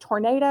produce a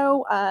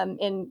tornado,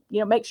 and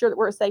make sure that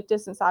we're a safe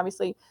distance,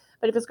 obviously.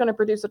 But if it's going to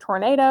produce a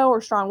tornado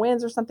or strong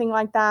winds or something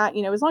like that,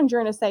 as long as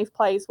you're in a safe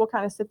place, we'll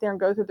kind of sit there and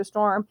go through the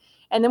storm.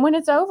 And then when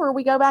it's over,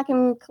 we go back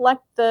and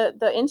collect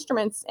the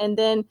instruments. And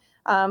then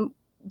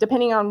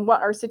depending on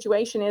what our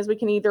situation is, we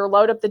can either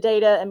load up the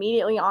data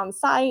immediately on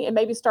site and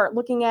maybe start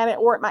looking at it,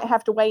 or it might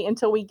have to wait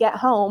until we get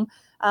home.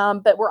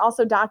 But we're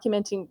also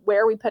documenting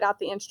where we put out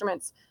the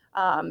instruments,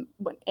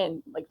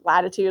 in like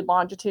latitude,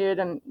 longitude,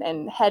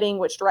 and heading,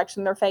 which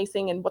direction they're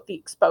facing, and what the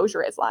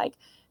exposure is like.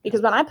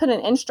 Because when I put an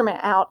instrument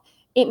out,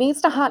 it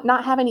needs to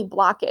not have any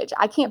blockage.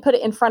 I can't put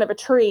it in front of a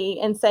tree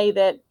and say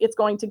that it's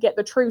going to get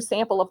the true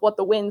sample of what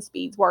the wind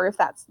speeds were, if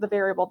that's the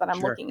variable that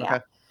I'm looking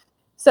at.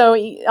 So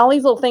all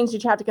these little things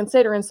that you have to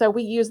consider. And so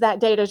we use that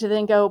data to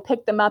then go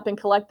pick them up and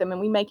collect them.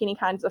 And we make any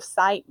kinds of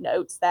site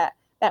notes that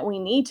we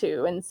need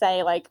to, and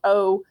say like,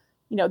 oh,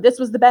 this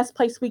was the best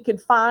place we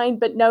could find,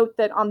 but note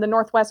that on the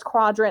northwest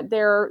quadrant,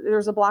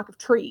 there's a block of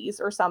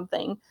trees or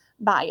something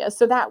by us.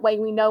 So that way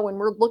we know when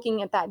we're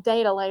looking at that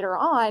data later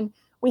on,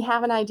 we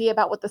have an idea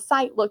about what the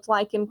site looked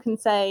like and can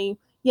say,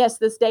 yes,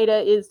 this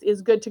data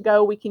is good to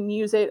go. We can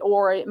use it,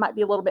 or it might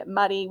be a little bit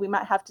muddy. We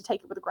might have to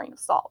take it with a grain of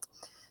salt.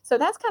 So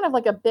that's kind of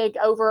like a big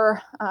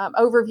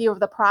overview of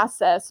the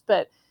process.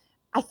 But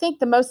I think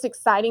the most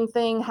exciting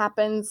thing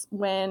happens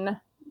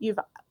when you've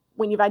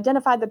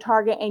identified the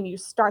target and you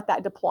start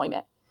that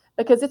deployment,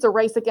 because it's a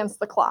race against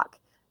the clock.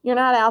 You're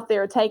not out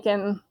there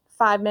taking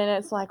 5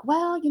 minutes like,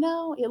 well,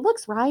 it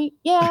looks right.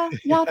 Yeah,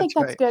 I think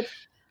that's good.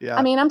 Yeah.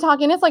 I mean, I'm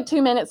talking, it's like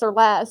 2 minutes or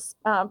less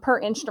per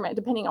instrument,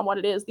 depending on what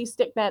it is. These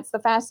stick nets, the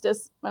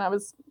fastest, when I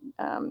was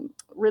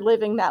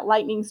reliving that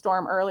lightning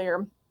storm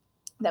earlier,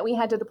 that we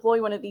had to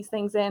deploy one of these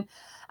things in.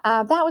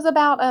 That was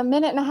about a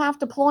 1.5-minute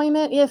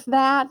deployment, if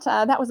that.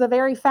 That was a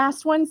very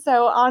fast one.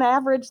 So on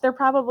average, they're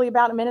probably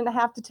about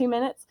 1.5 to 2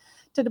 minutes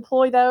to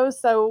deploy those.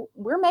 So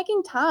we're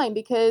making time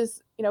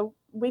because,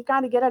 we've got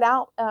to get it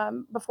out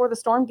before the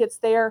storm gets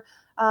there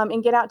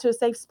and get out to a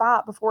safe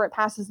spot before it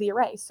passes the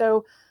array.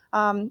 So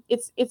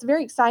it's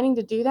very exciting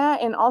to do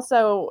that. And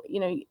also,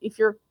 if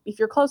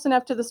you're close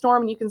enough to the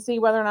storm and you can see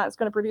whether or not it's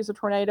going to produce a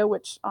tornado,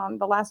 which on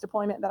the last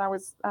deployment that I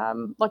was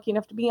lucky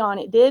enough to be on,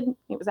 it did.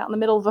 It was out in the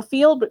middle of a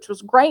field, which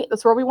was great.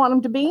 That's where we want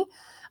them to be.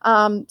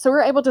 So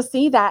we're able to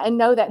see that and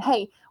know that,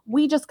 hey,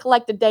 we just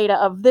collected data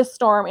of this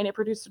storm and it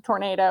produced a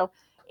tornado.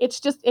 It's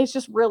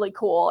just really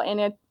cool.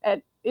 And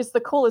it's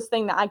the coolest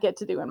thing that I get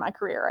to do in my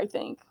career, I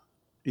think.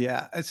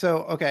 Yeah.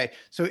 So, okay.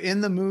 So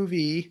in the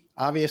movie,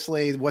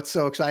 obviously what's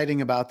so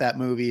exciting about that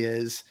movie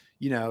is,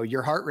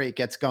 your heart rate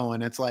gets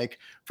going. It's like,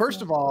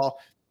 first of all,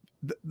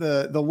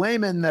 the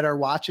laymen that are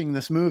watching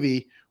this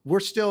movie, we're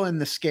still in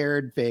the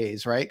scared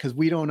phase, right? Because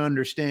we don't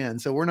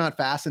understand. So we're not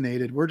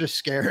fascinated. We're just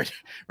scared,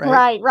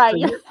 right? Right.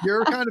 So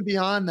you're kind of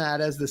beyond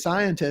that as the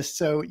scientist.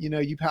 So,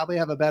 you probably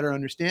have a better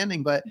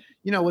understanding. But,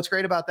 what's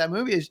great about that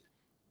movie is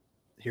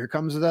here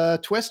comes the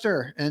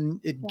twister and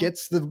it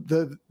gets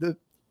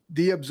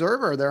the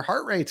observer, their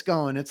heart rate's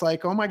going. It's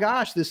like, oh my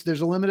gosh,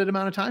 there's a limited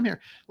amount of time here.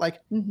 Like,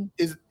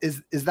 is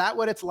that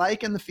what it's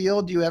like in the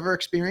field? Do you ever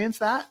experience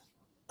that?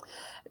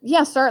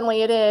 Yeah,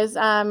 certainly it is.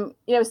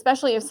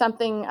 Especially if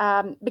something,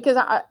 because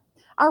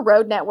our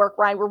road network,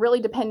 right, we're really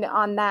dependent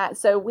on that.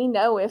 So we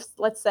know if,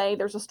 let's say,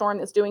 there's a storm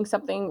that's doing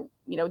something,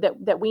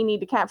 that we need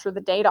to capture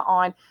the data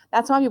on.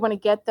 That's why we want to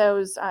get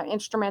those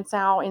instruments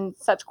out in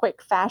such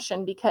quick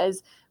fashion,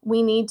 because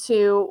we need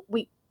to,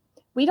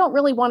 we don't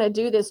really want to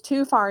do this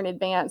too far in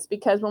advance,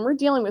 because when we're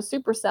dealing with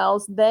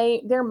supercells,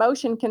 their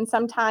motion can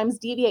sometimes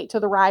deviate to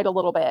the right a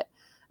little bit.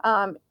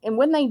 And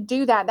when they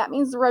do that, that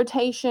means the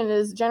rotation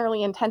is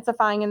generally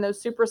intensifying in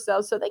those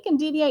supercells, so they can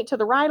deviate to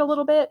the right a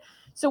little bit.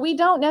 So we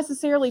don't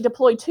necessarily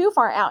deploy too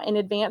far out in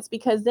advance,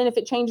 because then if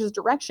it changes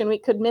direction, we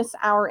could miss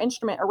our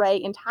instrument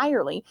array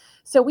entirely.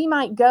 So we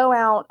might go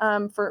out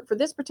for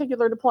this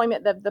particular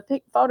deployment,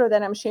 the photo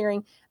that I'm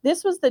sharing.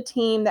 This was the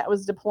team that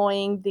was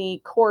deploying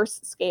the course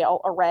scale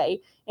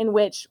array, in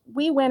which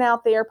we went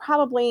out there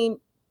probably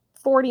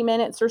 40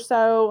 minutes or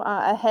so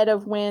ahead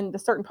of when the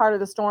certain part of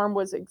the storm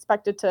was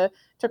expected to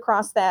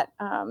cross that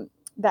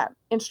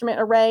instrument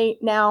array.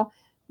 Now,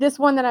 this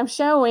one that I'm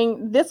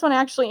showing, this one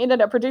actually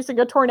ended up producing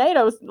a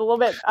tornado a little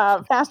bit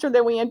faster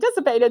than we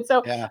anticipated.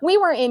 So we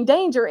were in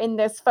danger in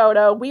this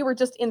photo. We were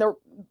just in the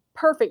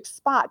perfect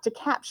spot to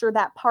capture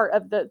that part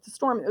of the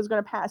storm that was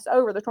going to pass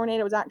over. The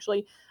tornado was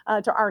actually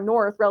to our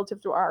north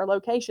relative to our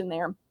location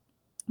there.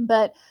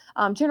 But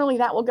generally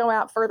that will go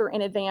out further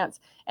in advance.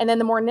 And then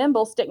the more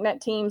nimble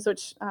sticknet teams,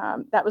 which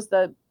that was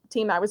the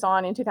team I was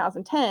on in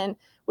 2010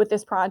 with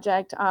this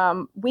project,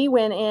 we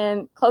went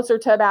in closer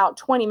to about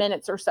 20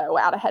 minutes or so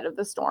out ahead of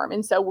the storm.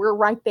 And so we're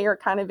right there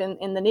kind of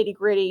in the nitty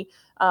gritty,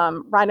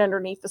 right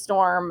underneath the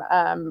storm,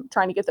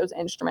 trying to get those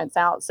instruments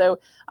out. So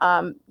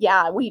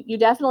you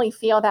definitely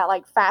feel that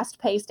like fast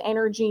paced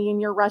energy and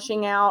you're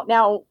rushing out.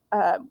 Now,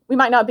 we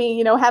might not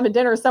be, having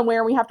dinner somewhere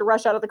and we have to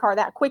rush out of the car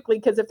that quickly,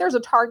 because if there's a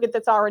target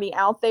that's already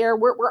out there,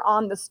 we're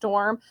on the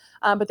storm.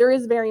 But there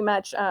is very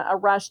much a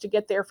rush to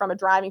get there from a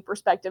driving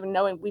perspective, and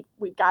knowing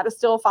we've got to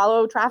still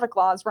follow traffic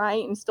laws,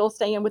 right? And still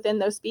staying within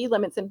those speed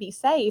limits and be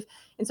safe.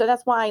 And so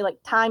that's why like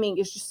timing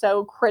is just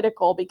so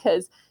critical,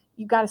 because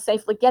you've got to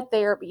safely get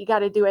there, but you got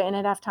to do it in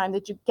enough time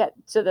that you get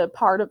to the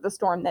part of the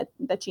storm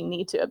that you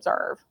need to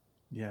observe.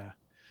 Yeah.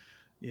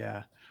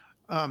 Yeah.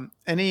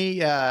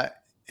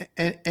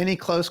 Any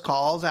close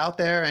calls out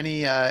there?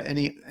 Any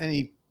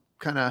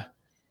kind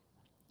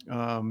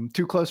of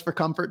too close for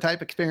comfort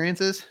type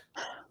experiences?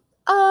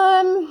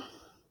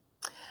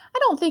 I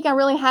don't think I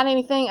really had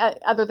anything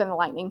other than the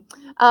lightning.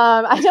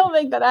 I don't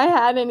think that I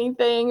had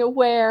anything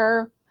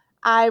where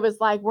I was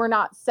like, we're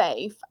not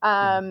safe.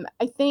 I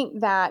think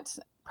that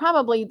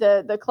probably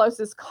the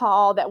closest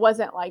call that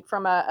wasn't like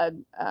from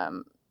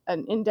an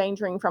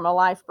endangering from a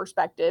life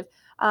perspective,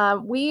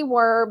 we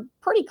were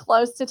pretty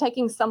close to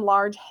taking some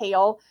large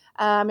hail,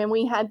 and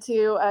we had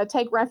to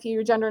take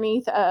refuge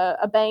underneath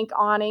a bank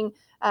awning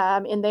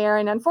in there.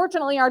 And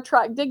unfortunately, our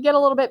truck did get a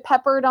little bit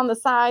peppered on the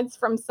sides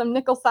from some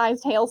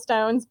nickel-sized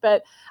hailstones.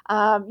 But,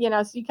 so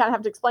you kind of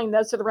have to explain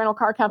those to the rental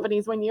car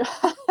companies when you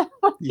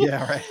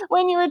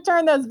when you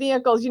return those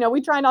vehicles.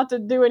 We try not to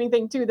do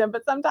anything to them,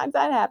 but sometimes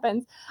that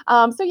happens.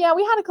 We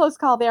had a close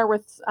call there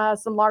with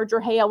some larger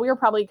hail. We were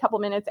probably a couple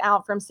minutes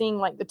out from seeing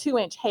like the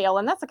 2-inch hail.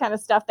 And that's the kind of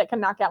stuff that can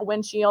knock out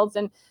windshields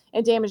and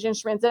damage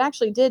instruments. It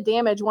actually did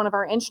damage one of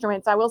our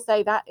instruments. I will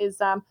say that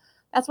is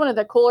that's one of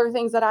the cooler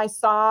things that I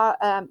saw.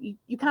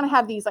 You kind of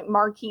have these like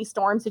marquee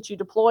storms that you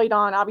deployed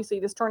on. Obviously,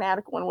 this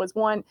tornadic one was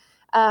one,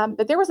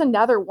 but there was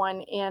another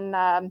one in,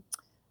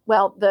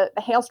 the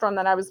hailstorm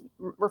that I was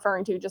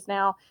referring to just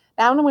now.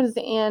 That one was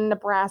in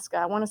Nebraska.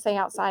 I want to say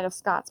outside of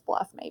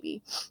Scottsbluff,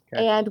 maybe.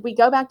 Okay. And we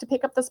go back to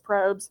pick up this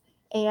probes,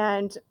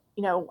 and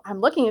I'm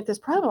looking at this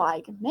probe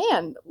like,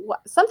 man,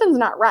 something's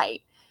not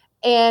right.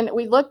 And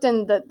we looked,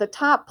 and the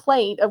top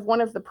plate of one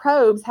of the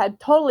probes had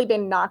totally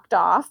been knocked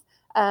off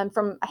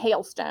from a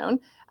hailstone.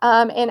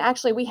 And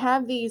actually, we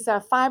have these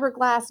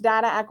fiberglass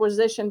data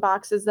acquisition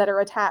boxes that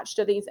are attached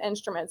to these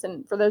instruments.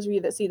 And for those of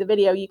you that see the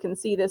video, you can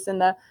see this in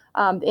the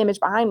image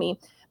behind me.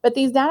 But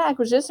these data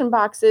acquisition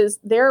boxes,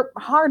 they're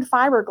hard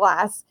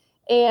fiberglass.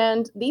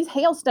 And these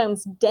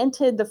hailstones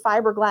dented the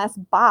fiberglass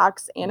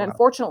box and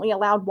unfortunately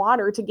allowed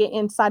water to get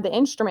inside the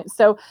instrument.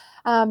 So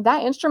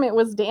that instrument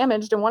was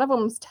damaged, and one of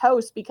them was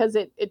toast because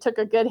it took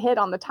a good hit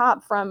on the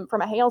top from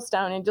a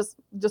hailstone and just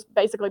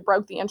basically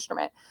broke the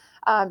instrument.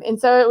 And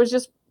so it was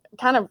just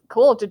kind of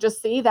cool to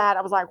just see that.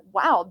 I was like,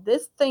 wow,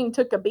 this thing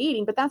took a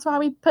beating, but that's why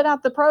we put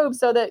out the probe,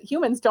 so that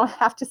humans don't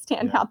have to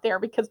stand out there,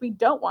 because we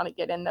don't want to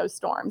get in those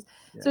storms.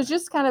 So it's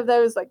just kind of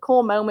those like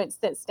cool moments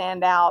that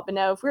stand out. But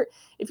no,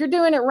 if you're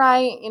doing it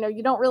right,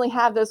 you don't really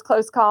have those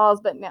close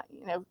calls, but now,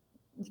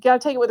 you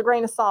got to take it with a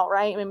grain of salt,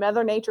 right? I mean,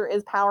 Mother Nature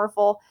is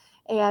powerful,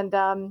 and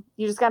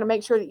you just got to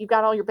make sure that you've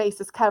got all your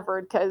bases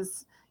covered,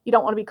 because you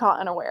don't want to be caught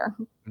unaware.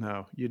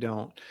 No, you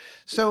don't.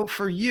 So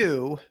for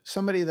you,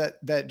 somebody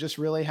that just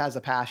really has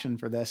a passion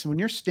for this, when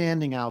you're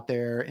standing out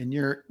there and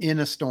you're in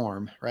a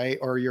storm, right?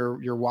 Or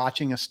you're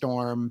watching a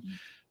storm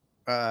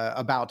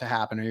about to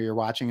happen, or you're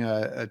watching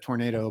a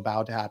tornado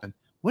about to happen.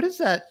 What is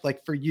that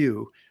like for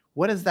you?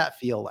 What does that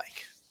feel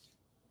like?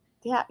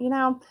 Yeah,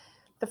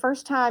 the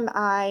first time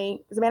I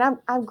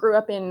grew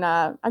up in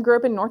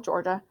North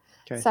Georgia.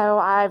 Okay. So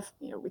I've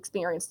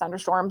experienced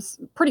thunderstorms,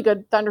 pretty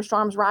good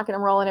thunderstorms, rocking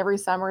and rolling every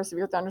summer,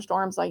 severe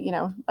thunderstorms like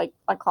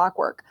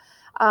clockwork.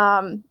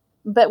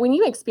 But when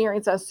you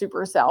experience a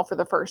supercell for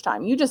the first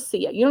time, you just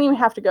see it. You don't even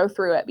have to go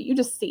through it, but you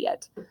just see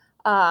it.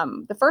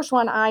 The first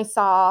one I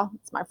saw,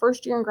 it's my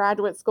first year in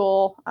graduate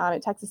school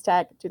at Texas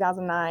Tech,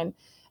 2009.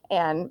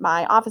 And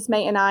my office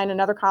mate and I and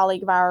another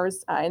colleague of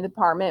ours in the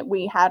department,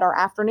 we had our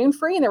afternoon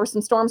free, and there were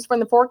some storms from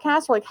the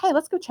forecast. We're like, hey,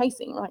 let's go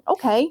chasing. We're like,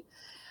 okay.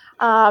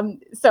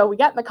 So we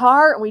got in the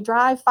car and we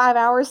drive 5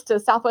 hours to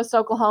Southwest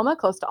Oklahoma,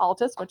 close to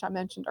Altus, which I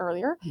mentioned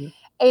earlier. Yeah.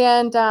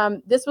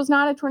 And this was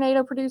not a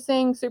tornado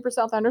producing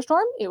supercell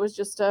thunderstorm. It was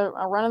just a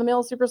run of the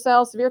mill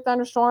supercell, severe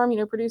thunderstorm,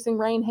 producing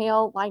rain,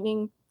 hail,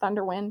 lightning,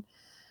 thunder, wind.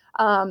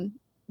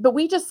 But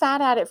we just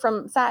sat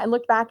and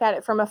looked back at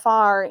it from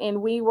afar,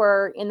 and we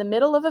were in the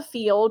middle of a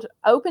field,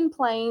 open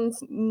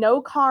plains,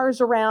 no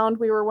cars around.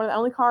 We were one of the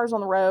only cars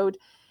on the road.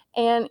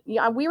 And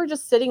we were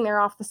just sitting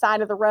there off the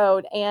side of the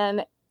road.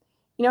 And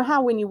you know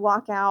how when you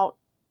walk out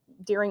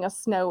during a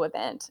snow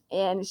event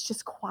and it's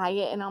just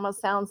quiet and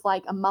almost sounds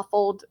like a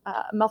muffled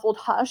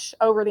hush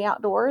over the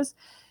outdoors?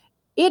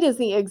 It is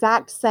the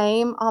exact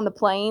same on the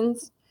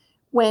plains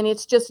when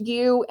it's just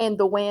you and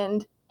the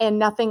wind and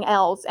nothing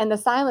else. And the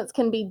silence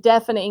can be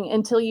deafening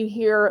until you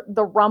hear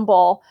the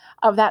rumble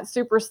of that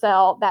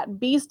supercell, that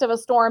beast of a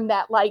storm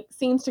that like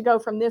seems to go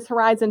from this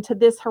horizon to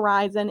this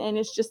horizon. And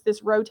it's just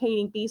this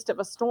rotating beast of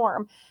a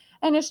storm.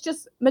 And it's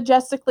just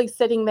majestically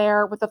sitting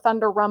there with the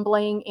thunder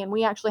rumbling. And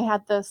we actually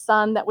had the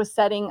sun that was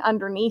setting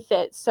underneath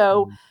it.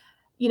 So,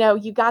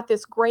 you got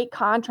this great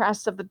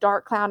contrast of the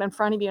dark cloud in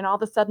front of you. And all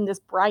of a sudden, this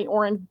bright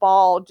orange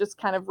ball just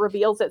kind of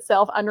reveals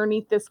itself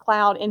underneath this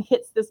cloud and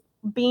hits this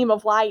beam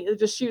of light. It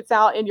just shoots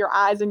out in your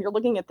eyes and you're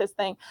looking at this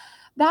thing.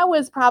 That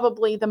was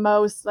probably the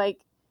most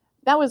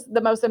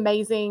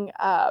amazing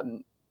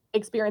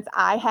experience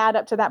I had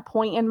up to that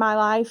point in my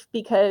life,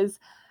 because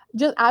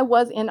I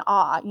was in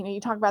awe.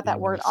 You talk about that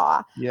word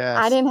awe. Yes.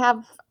 I didn't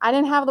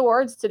have the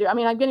words to do. I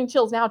mean, I'm getting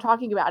chills now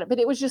talking about it, but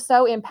it was just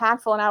so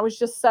impactful, and I was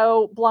just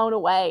so blown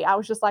away. I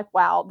was just like,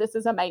 wow, this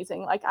is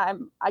amazing. Like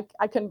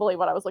I couldn't believe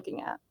what I was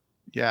looking at.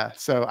 Yeah.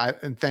 So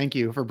and thank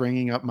you for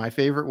bringing up my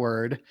favorite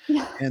word.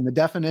 Yeah. And the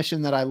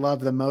definition that I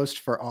love the most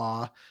for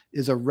awe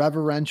is a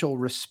reverential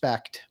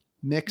respect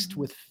mixed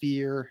with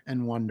fear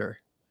and wonder.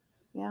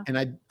 Yeah.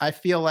 And I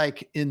feel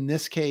like in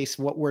this case,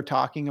 what we're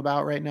talking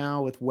about right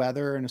now with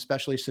weather, and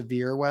especially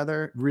severe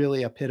weather,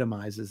 really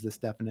epitomizes this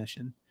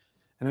definition.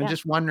 And I'm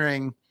just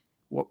wondering,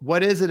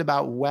 what is it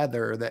about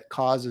weather that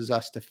causes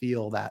us to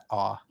feel that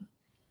awe?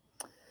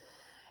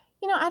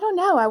 I don't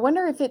know. I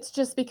wonder if it's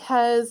just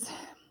because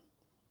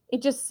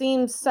it just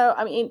seems so,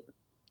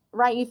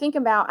 right. You think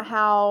about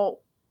how,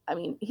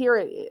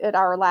 here at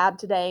our lab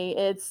today,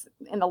 it's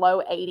in the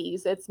low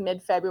 80s. It's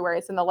mid-February.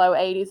 It's in the low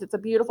 80s. It's a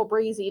beautiful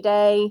breezy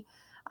day.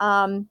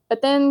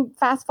 But then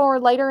fast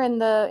forward later in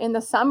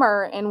the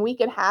summer, and we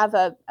could have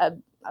a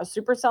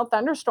supercell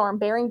thunderstorm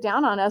bearing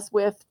down on us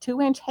with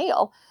 2-inch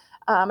hail.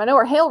 I know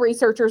our hail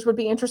researchers would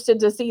be interested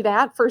to see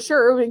that for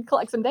sure. We can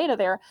collect some data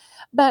there.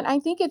 But I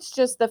think it's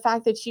just the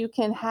fact that you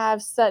can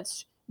have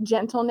such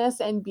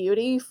gentleness and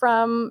beauty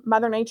from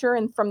Mother Nature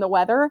and from the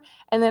weather,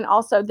 and then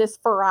also this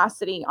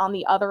ferocity on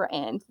the other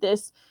end.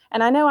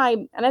 And I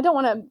don't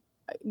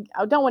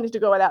want it to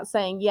go without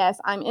saying,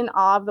 yes, I'm in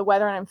awe of the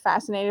weather and I'm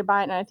fascinated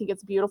by it and I think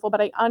it's beautiful, but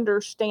I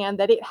understand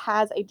that it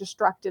has a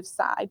destructive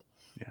side.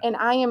 Yeah. And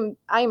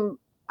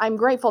I'm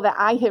grateful that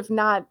I have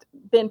not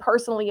been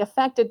personally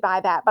affected by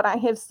that, but I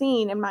have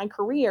seen in my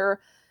career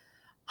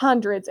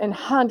hundreds and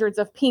hundreds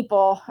of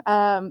people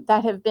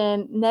that have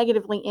been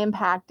negatively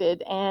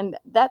impacted. And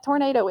that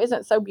tornado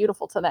isn't so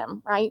beautiful to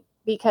them, right?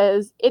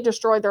 Because it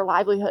destroyed their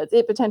livelihoods.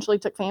 It potentially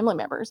took family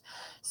members.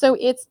 So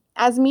it's,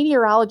 as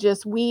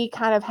meteorologists, we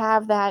kind of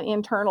have that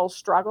internal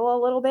struggle a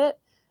little bit.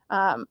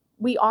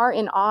 We are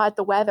in awe at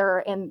the weather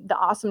and the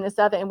awesomeness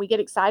of it, and we get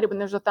excited when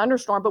there's a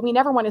thunderstorm, but we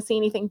never want to see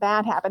anything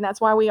bad happen.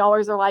 That's why we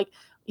always are like,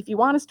 if you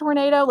want a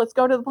tornado, let's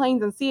go to the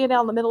plains and see it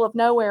out in the middle of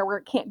nowhere where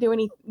it can't do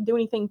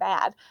anything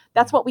bad.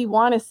 That's what we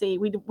want to see.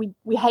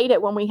 We hate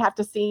it when we have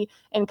to see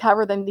and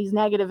cover them these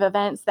negative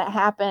events that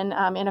happen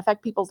and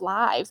affect people's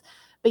lives.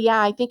 But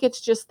yeah, I think it's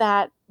just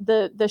that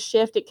the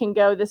shift. It can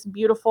go this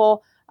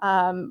beautiful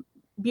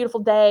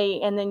beautiful day,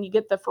 and then you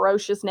get the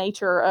ferocious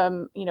nature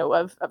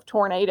of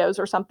tornadoes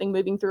or something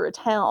moving through a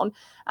town.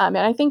 And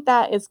I think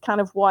that is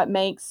kind of what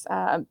makes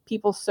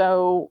people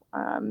so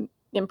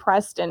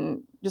impressed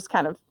and just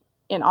kind of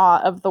in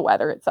awe of the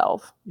weather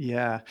itself.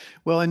 Yeah.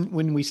 Well, and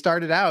when we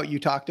started out, you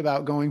talked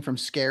about going from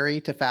scary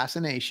to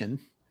fascination.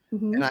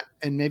 Mm-hmm.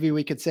 And maybe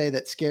we could say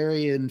that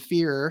scary and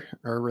fear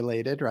are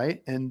related,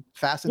 right? And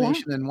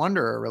fascination and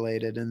wonder are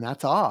related, and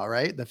that's awe,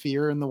 right? The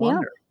fear and the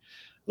wonder.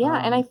 Yeah.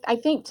 And I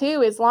think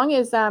too, as long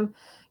as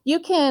you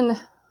can,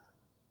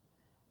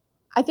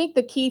 I think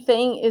the key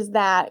thing is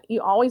that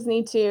you always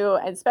need to,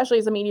 especially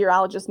as a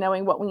meteorologist,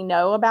 knowing what we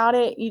know about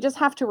it, you just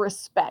have to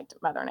respect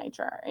Mother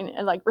Nature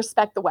and like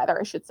respect the weather,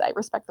 I should say,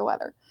 respect the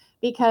weather,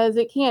 because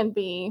it can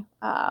be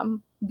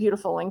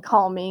beautiful and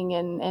calming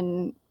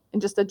and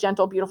just a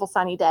gentle, beautiful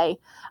sunny day.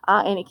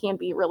 And it can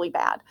be really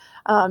bad.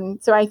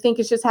 So I think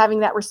it's just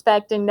having that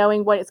respect and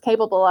knowing what it's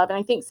capable of. And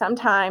I think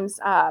sometimes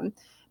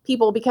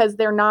people, because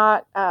they're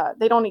not,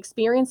 they don't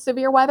experience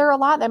severe weather a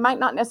lot, they might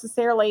not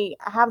necessarily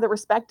have the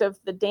respect of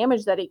the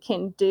damage that it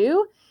can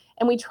do.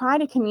 And we try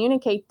to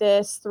communicate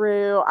this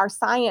through our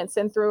science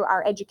and through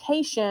our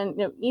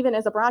education. Even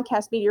as a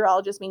broadcast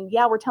meteorologist,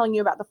 yeah, we're telling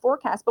you about the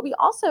forecast, but we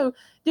also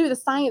do the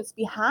science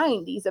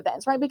behind these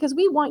events, right? Because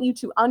we want you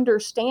to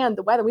understand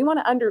the weather. We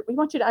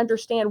want you to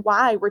understand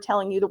why we're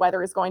telling you the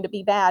weather is going to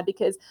be bad,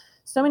 because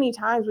so many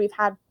times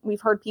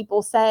we've heard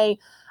people say,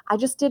 I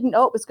just didn't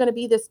know it was going to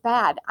be this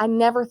bad. I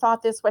never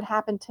thought this would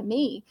happen to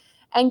me.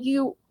 And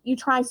you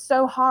try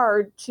so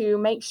hard to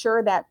make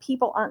sure that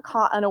people aren't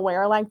caught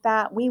unaware like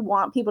that. We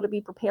want people to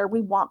be prepared.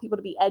 We want people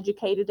to be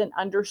educated and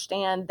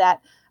understand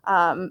that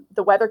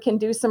the weather can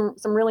do some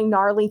really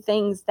gnarly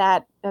things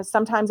that is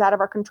sometimes out of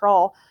our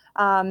control,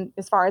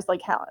 as far as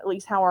like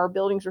how our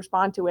buildings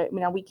respond to it.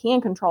 We can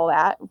control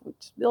that,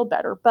 which build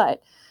better.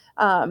 But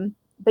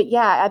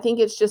yeah, I think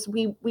it's just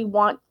we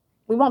want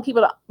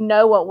people to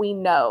know what we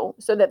know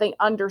so that they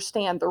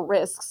understand the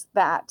risks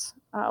that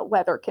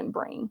weather can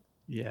bring.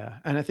 Yeah.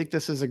 And I think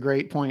this is a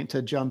great point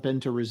to jump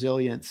into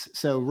resilience.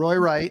 So Roy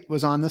Wright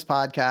was on this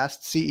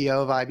podcast,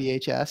 CEO of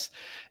IBHS,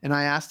 and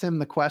I asked him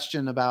the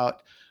question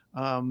about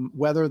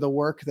whether the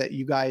work that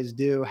you guys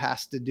do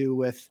has to do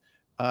with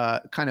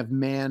kind of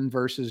man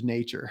versus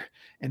nature.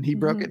 And he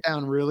broke it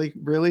down really,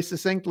 really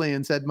succinctly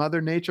and said,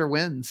 Mother Nature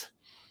wins.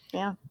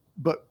 Yeah.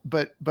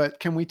 But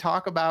can we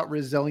talk about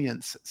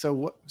resilience?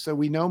 So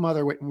we know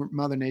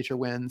Mother Nature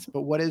wins,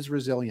 but what is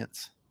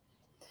resilience?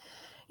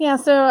 Yeah,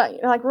 so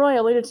like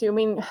Roy alluded to,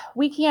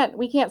 we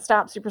can't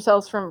stop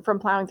supercells from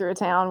plowing through a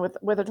town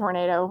with a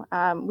tornado.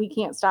 We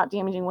can't stop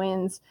damaging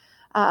winds.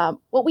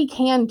 What we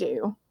can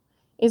do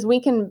is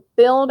we can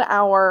build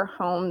our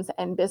homes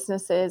and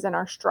businesses and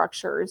our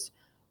structures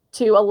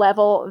to a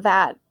level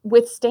that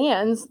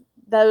withstands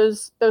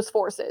those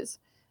forces.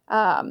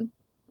 And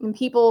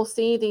people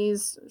see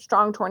these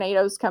strong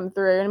tornadoes come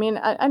through.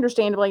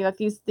 Understandably, like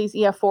these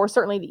EF4,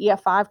 certainly the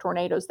EF5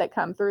 tornadoes that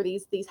come through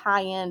these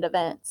high-end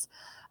events,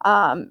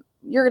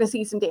 you're going to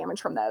see some damage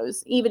from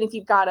those, even if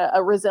you've got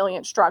a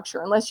resilient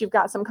structure. Unless you've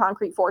got some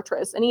concrete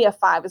fortress, an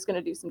EF5 is going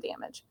to do some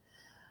damage.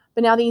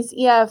 But now these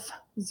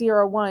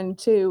EF0, 1,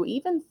 2,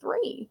 even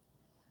 3,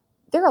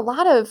 there are a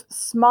lot of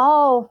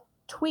small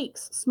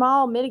tweaks,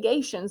 small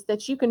mitigations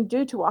that you can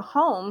do to a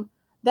home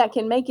that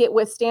can make it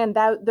withstand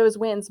those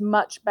winds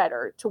much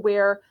better, to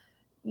where,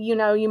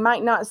 you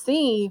might not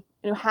see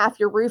half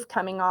your roof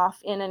coming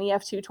off in an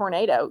EF2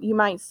 tornado. You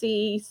might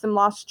see some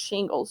lost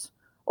shingles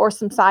or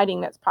some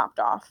siding that's popped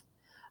off.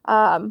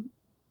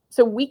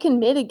 So we can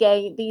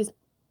mitigate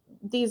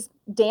these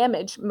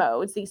damage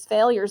modes, these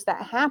failures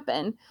that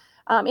happen.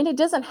 And it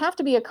doesn't have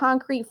to be a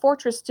concrete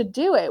fortress to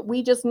do it.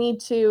 We just need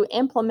to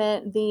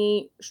implement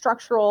the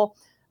structural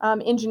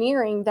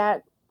engineering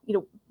that,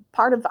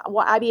 part of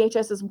what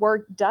IBHS's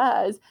work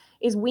does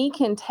is we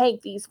can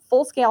take these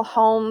full-scale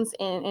homes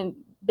and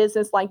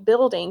business-like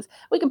buildings,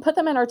 we can put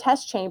them in our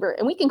test chamber,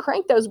 and we can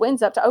crank those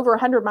winds up to over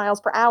 100 miles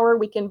per hour.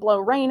 We can blow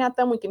rain at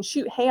them. We can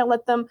shoot hail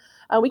at them.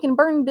 We can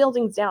burn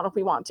buildings down if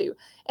we want to.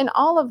 And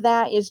all of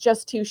that is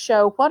just to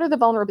show what are the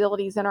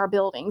vulnerabilities in our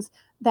buildings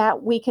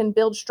that we can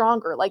build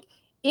stronger. Like,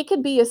 it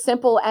could be as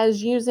simple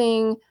as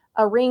using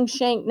a ring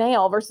shank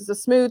nail versus a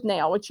smooth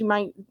nail, which you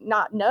might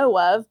not know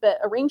of, but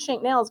a ring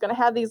shank nail is going to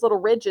have these little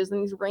ridges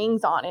and these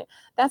rings on it.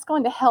 That's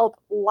going to help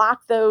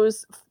lock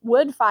those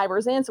wood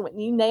fibers in. So when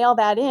you nail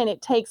that in,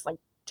 it takes like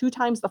two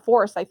times the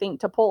force, I think,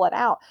 to pull it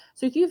out.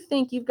 So if you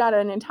think you've got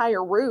an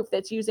entire roof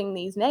that's using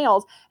these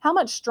nails, how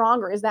much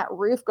stronger is that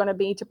roof going to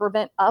be to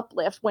prevent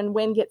uplift when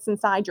wind gets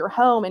inside your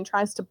home and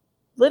tries to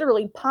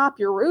literally pop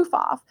your roof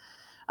off?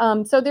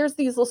 So there's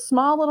these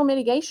small little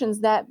mitigations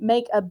that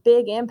make a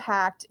big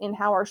impact in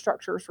how our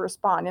structures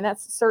respond. And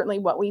that's certainly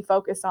what we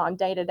focus on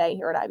day to day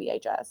here at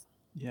IBHS.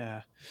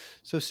 Yeah.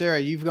 So Sarah,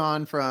 you've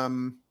gone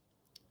from,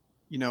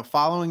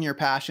 following your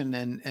passion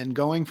and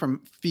going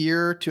from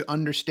fear to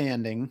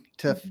understanding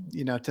to,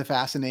 to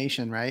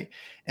fascination. Right.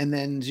 And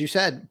then, as you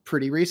said,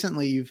 pretty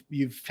recently,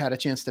 you've had a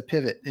chance to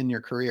pivot in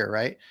your career.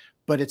 Right.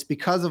 But it's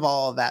because of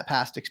all of that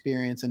past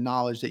experience and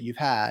knowledge that you've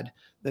had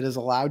that has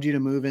allowed you to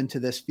move into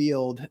this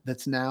field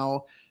that's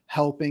now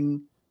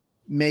helping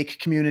make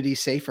communities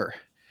safer.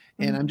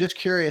 And I'm just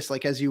curious,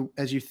 like, as you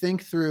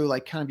think through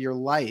like kind of your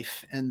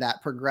life and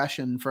that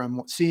progression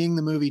from seeing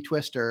the movie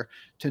Twister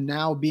to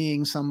now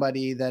being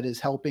somebody that is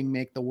helping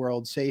make the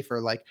world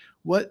safer, like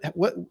what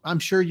I'm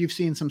sure you've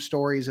seen some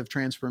stories of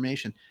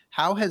transformation.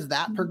 How has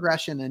that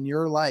progression in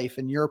your life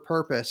and your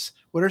purpose?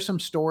 What are some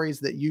stories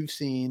that you've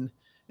seen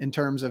in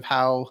terms of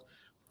how,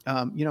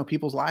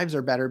 people's lives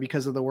are better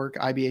because of the work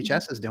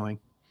IBHS is doing?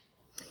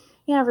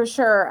 Yeah, for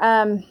sure.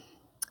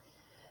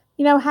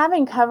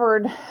 Having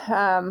covered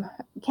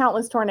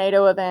countless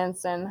tornado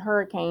events and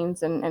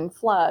hurricanes and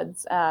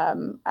floods,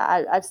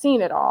 I've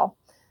seen it all.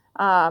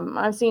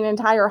 I've seen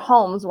entire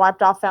homes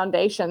wiped off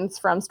foundations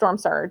from storm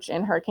surge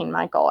in Hurricane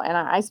Michael. And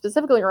I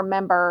specifically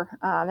remember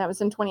that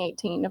was in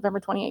 2018, November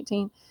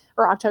 2018,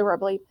 or October, I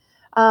believe.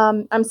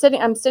 I'm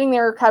sitting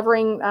there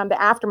covering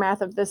the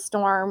aftermath of this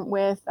storm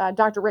with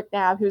Dr. Rick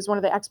Knabb, who's one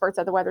of the experts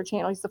at the Weather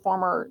Channel. He's the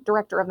former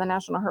director of the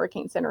National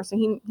Hurricane Center. So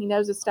he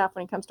knows his stuff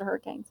when it comes to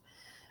hurricanes.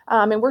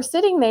 And we're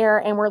sitting there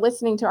and we're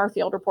listening to our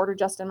field reporter,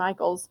 Justin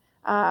Michaels.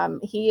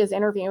 He is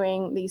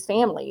interviewing these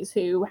families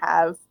who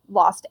have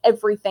lost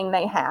everything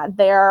they had.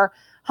 Their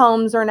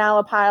homes are now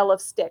a pile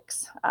of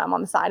sticks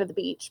on the side of the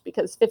beach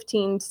because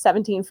 15 to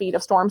 17 feet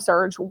of storm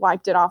surge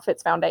wiped it off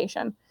its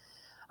foundation.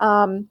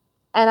 And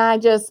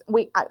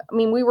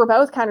we were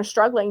both kind of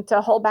struggling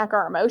to hold back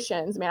our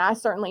emotions. I mean, I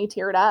certainly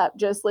teared up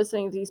just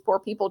listening to these poor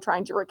people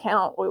trying to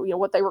recount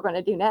what they were going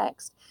to do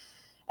next.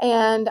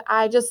 And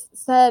I just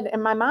said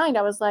in my mind,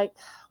 I was like,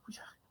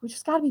 we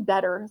just got to be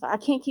better. I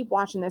can't keep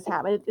watching this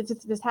happen.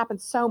 This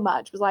happens so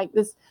much. It was like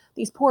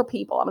these poor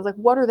people. I was like,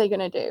 what are they going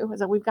to do? I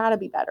was like, we've got to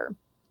be better.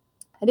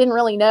 I didn't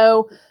really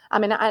know. I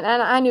mean,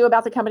 I knew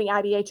about the company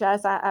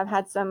IBHS. I've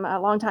had some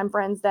longtime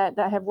friends that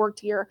have worked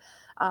here.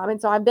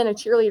 And so I've been a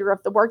cheerleader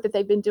of the work that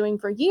they've been doing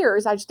for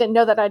years. I just didn't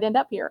know that I'd end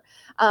up here.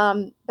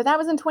 But that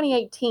was in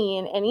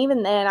 2018. And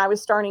even then I was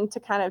starting to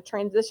kind of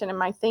transition in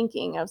my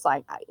thinking. I was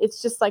like,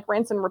 it's just like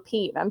rinse and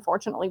repeat,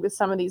 unfortunately, with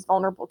some of these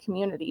vulnerable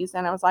communities.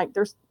 And I was like,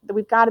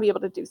 we've got to be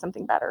able to do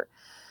something better.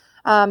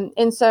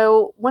 And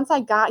so once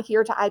I got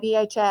here to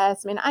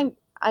IBHS, I mean,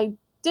 I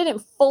didn't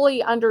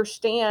fully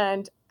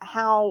understand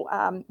how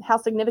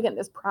significant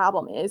this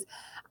problem is.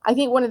 I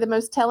think one of the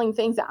most telling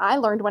things that I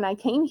learned when I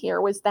came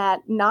here was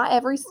that not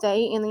every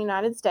state in the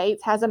United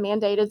States has a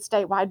mandated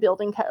statewide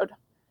building code.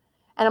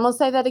 And I'm going to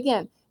say that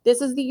again.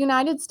 This is the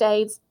United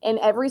States, and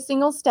every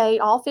single state,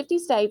 all 50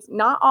 states,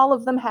 not all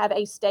of them have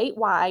a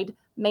statewide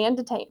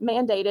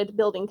mandated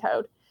building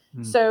code.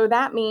 So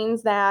that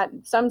means that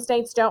some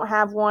states don't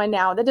have one.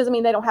 Now, that doesn't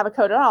mean they don't have a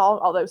code at all,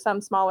 although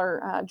some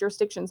smaller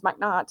jurisdictions might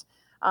not,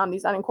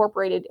 these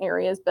unincorporated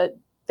areas, but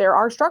there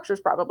are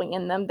structures probably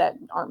in them that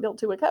aren't built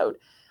to a code.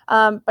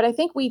 But I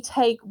think we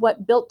take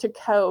what built to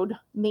code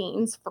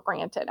means for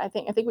granted. I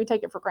think we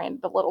take it for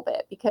granted a little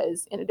bit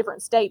because in a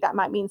different state, that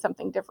might mean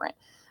something different.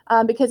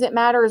 Because it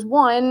matters,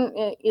 one,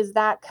 is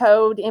that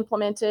code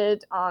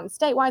implemented on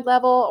statewide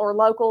level or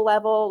local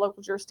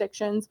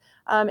jurisdictions?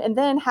 And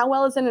then how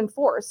well is it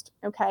enforced?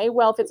 Okay,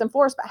 well, if it's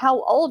enforced, but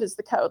how old is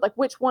the code? Like,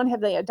 which one have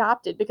they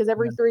adopted? Because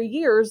every 3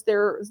 years,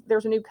 there's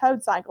a new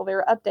code cycle.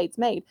 There are updates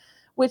made.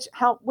 Which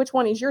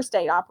one is your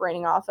state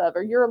operating off of,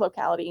 or your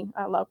locality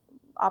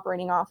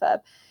operating off of?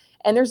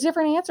 And there's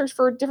different answers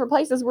for different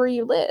places where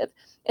you live.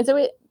 And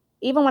so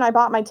even when I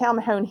bought my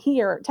townhome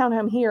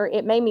here,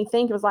 it made me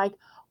think, it was like,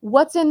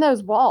 what's in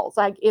those walls?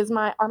 Like,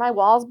 are my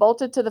walls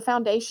bolted to the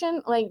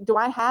foundation? Like, do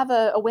I have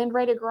a wind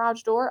rated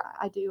garage door?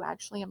 I do,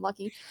 actually. I'm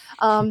lucky.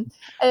 And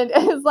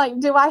it's like,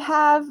 do I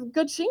have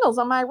good shingles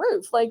on my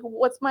roof? Like,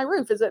 what's my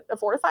roof? Is it a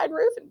fortified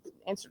roof? And the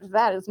answer to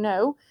that is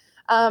no.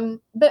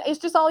 But it's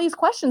just all these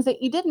questions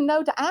that you didn't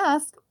know to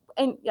ask.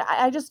 And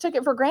I just took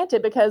it for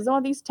granted because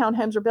all these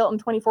townhomes were built in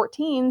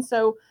 2014.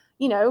 So,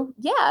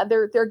 yeah,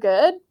 they're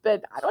good,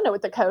 but I don't know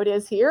what the code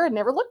is here. I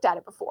never looked at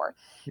it before.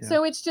 Yeah.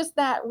 So it's just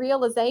that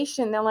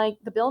realization that, like,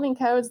 the building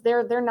codes,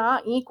 they're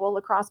not equal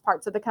across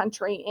parts of the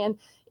country. And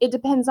it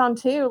depends on,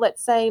 too,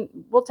 let's say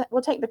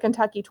we'll take the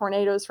Kentucky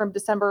tornadoes from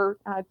December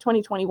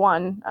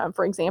 2021,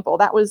 for example.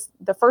 That was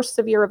the first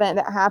severe event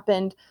that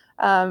happened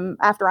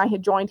after I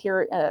had joined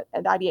here at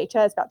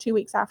IBHS, about 2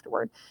 weeks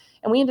afterward.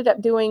 And we ended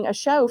up doing a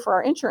show for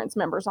our insurance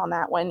members on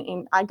that one.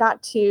 And I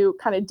got to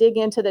kind of dig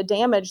into the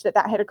damage that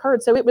had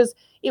occurred. So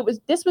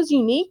this was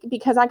unique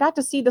because I got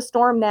to see the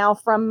storm now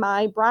from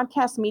my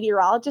broadcast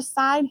meteorologist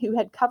side, who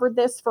had covered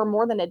this for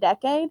more than a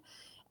decade.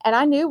 And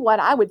I knew what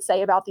I would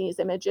say about these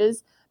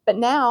images. But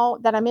now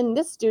that I'm in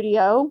this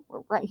studio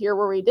right here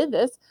where we did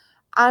this,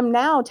 I'm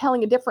now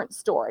telling a different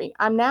story.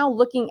 I'm now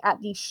looking at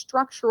the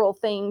structural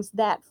things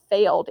that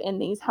failed in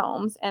these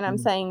homes. And I'm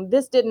saying,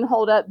 this didn't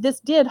hold up.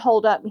 This did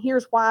hold up. And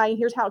here's why.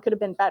 Here's how it could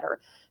have been better.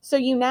 So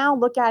you now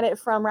look at it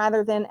from,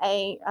 rather than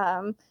a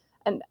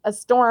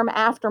storm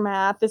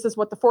aftermath, this is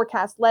what the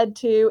forecast led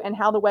to and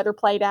how the weather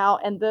played out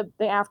and the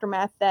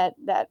aftermath that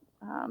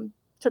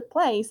took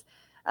place.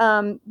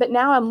 But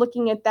now I'm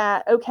looking at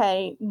that.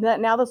 Okay,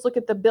 now let's look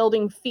at the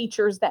building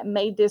features that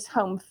made this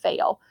home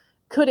fail.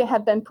 Could it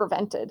have been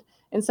prevented?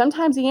 And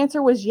sometimes the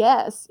answer was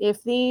yes.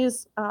 If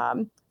these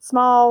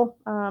small,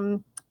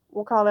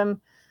 we'll call them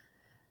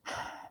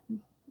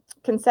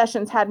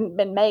concessions, hadn't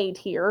been made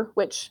here,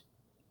 which,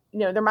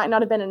 there might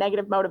not have been a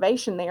negative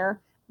motivation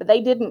there, but they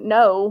didn't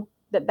know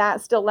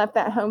that still left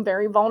that home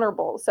very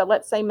vulnerable. So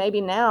let's say maybe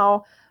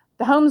now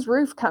the home's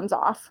roof comes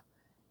off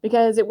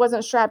because it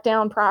wasn't strapped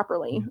down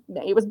properly.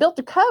 It was built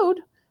to code,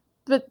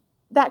 but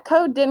that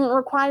code didn't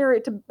require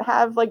it to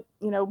have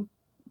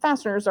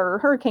fasteners or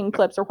hurricane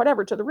clips or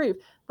whatever to the roof.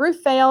 Roof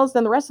fails,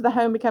 then the rest of the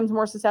home becomes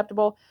more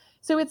susceptible.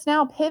 So it's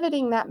now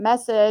pivoting that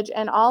message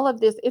and all of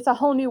this. It's a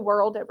whole new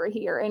world over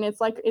here. And it's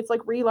like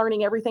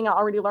relearning everything I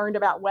already learned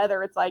about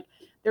weather. It's like,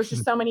 there's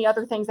just so many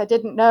other things I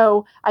didn't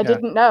know.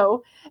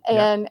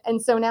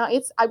 And so now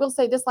I will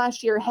say this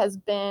last year has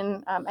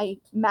been a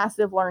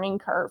massive learning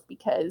curve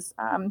because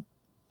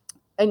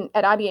and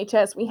at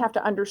IBHS, we have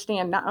to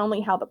understand not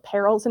only how the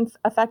perils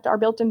affect our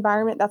built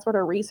environment, that's what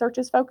our research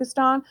is focused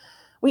on.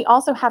 We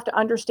also have to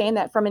understand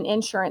that from an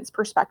insurance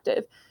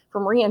perspective,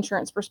 from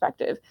reinsurance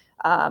perspective,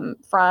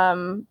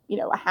 from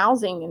a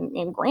housing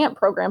and grant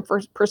program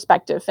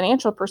perspective,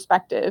 financial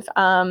perspective,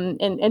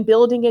 and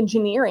building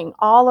engineering.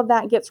 All of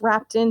that gets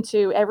wrapped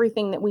into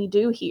everything that we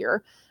do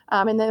here.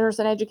 And then there's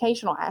an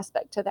educational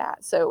aspect to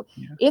that. So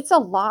it's a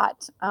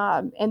lot.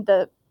 And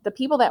the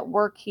people that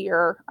work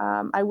here,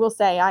 I will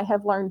say I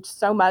have learned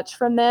so much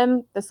from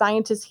them. The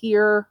scientists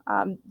here,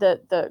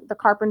 the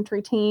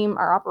carpentry team,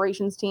 our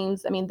operations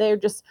teams, they're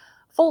just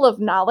full of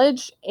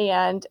knowledge,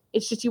 and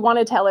it's just, you want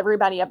to tell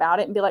everybody about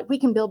it and be like, we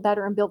can build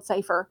better and build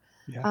safer.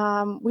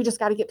 We just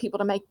got to get people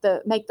to make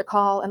the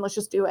call, and let's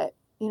just do it.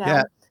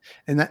 Yeah.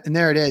 And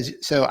there it is.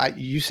 So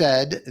you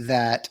said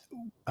that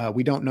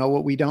we don't know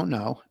what we don't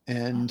know,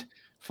 and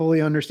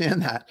fully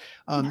understand that.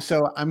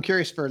 So I'm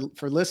curious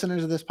for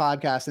listeners of this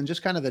podcast and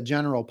just kind of the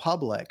general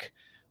public.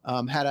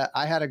 I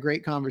had a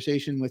great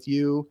conversation with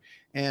you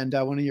and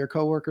one of your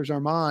coworkers,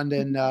 Armand,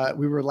 and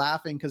we were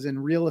laughing because in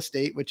real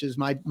estate, which is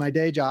my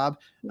day job,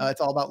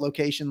 it's all about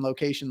location.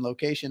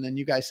 And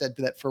you guys said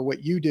that for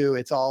what you do,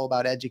 it's all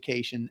about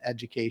education.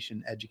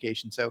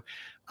 So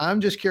I'm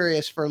just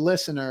curious for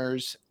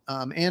listeners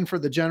and for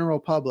the general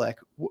public,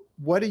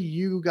 what do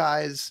you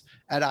guys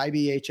at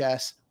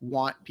IBHS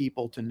want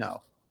people to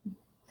know?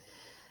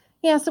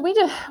 Yeah, so we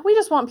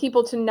just want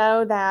people to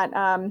know that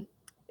I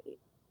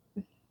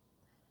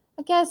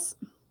guess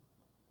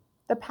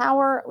the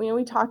power,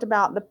 we talked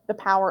about the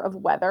power of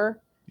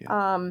weather.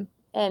 And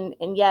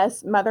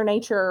yes, Mother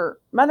Nature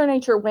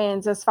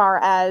wins as far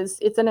as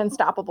it's an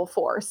unstoppable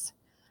force.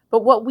 But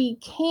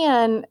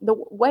the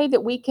way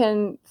that we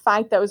can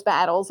fight those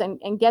battles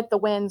and get the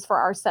wins for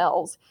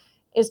ourselves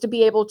is to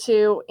be able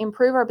to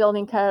improve our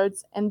building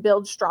codes and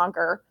build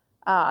stronger,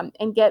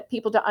 and get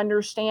people to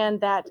understand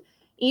that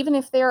even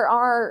if there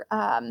are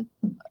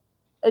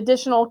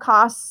additional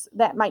costs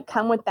that might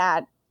come with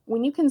that,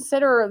 when you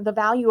consider the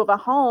value of a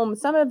home,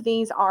 some of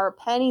these are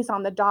pennies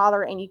on the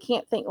dollar, and you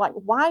can't think like,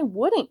 why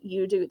wouldn't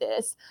you do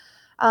this?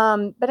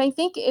 But I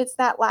think it's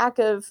that lack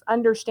of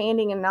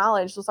understanding and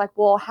knowledge. It's like,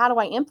 well, how do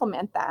I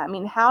implement that?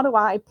 How do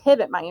I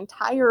pivot my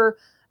entire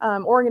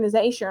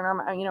organization or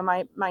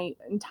my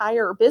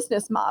entire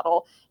business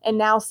model and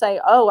now say,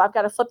 oh, I've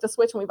got to flip the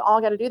switch and we've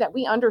all got to do that.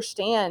 We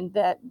understand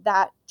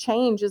that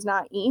change is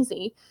not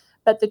easy,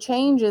 but the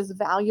change is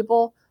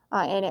valuable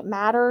and it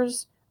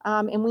matters.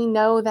 And we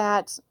know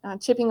that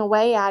chipping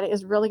away at it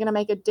is really going to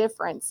make a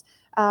difference.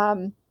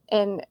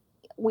 And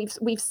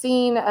we've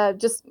seen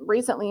just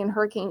recently in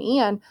Hurricane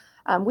Ian,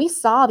 we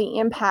saw the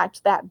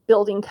impact that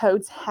building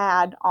codes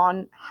had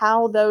on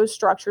how those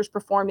structures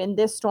performed in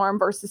this storm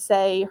versus,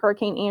 say,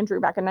 Hurricane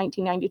Andrew back in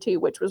 1992,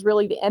 which was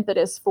really the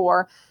impetus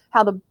for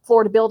how the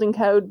Florida building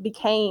code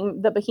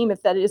became the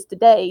behemoth that it is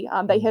today.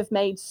 They have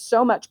made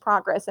so much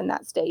progress in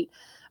that state.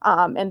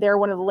 And they're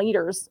one of the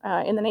leaders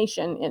in the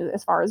nation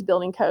as far as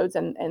building codes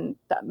and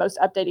the most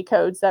updated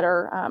codes that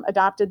are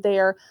adopted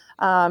there.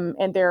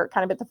 And they're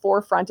kind of at the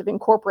forefront of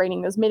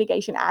incorporating those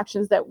mitigation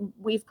actions that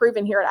we've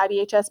proven here at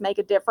IBHS make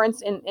a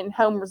difference in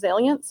home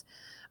resilience.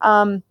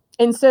 And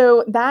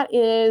so that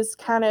is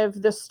kind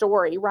of the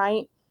story,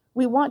 right?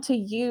 we want to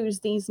use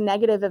these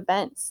negative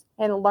events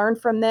and learn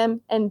from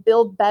them and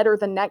build better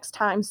the next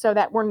time, so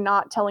that we're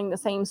not telling the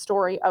same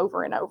story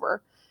over and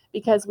over,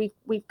 because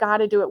we've got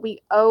to do it.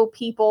 We owe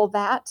people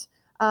that,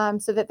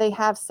 so that they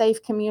have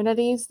safe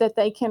communities that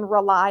they can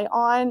rely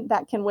on,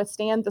 that can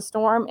withstand the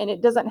storm. And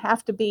it doesn't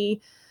have to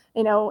be,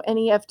 an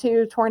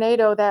EF2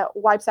 tornado that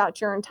wipes out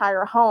your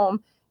entire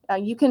home.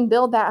 You can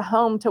build that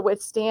home to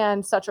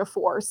withstand such a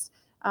force.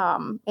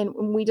 And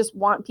we just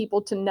want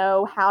people to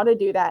know how to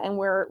do that. And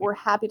we're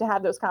happy to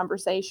have those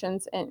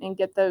conversations and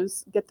get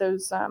those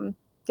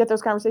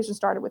conversations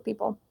started with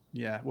people.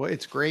 Yeah, well,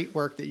 it's great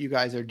work that you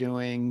guys are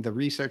doing, the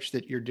research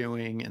that you're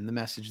doing, and the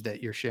message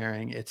that you're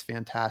sharing. It's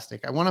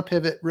fantastic. I want to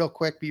pivot real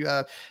quick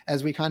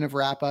as we kind of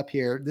wrap up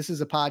here. This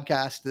is a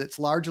podcast that's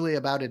largely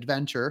about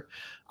adventure.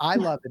 I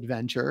love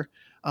adventure,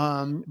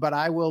 but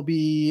I will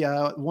be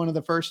one of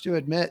the first to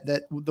admit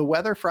that the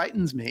weather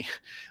frightens me.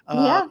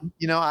 Yeah.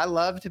 I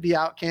love to be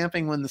out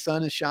camping when the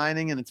sun is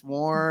shining and it's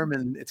warm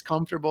and it's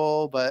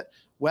comfortable, but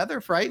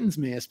weather frightens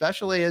me,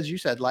 especially, as you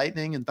said,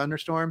 lightning and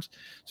thunderstorms.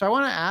 So I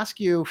want to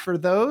ask you, for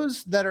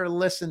those that are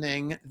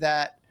listening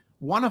that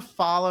want to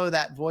follow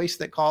that voice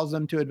that calls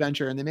them to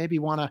adventure, and they maybe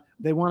want to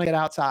get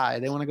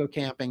outside, they want to go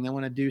camping, they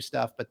want to do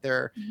stuff, but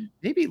they're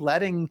maybe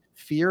letting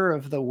fear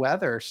of the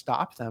weather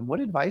stop them. What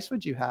advice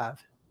would you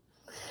have?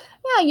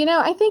 Yeah,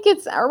 I think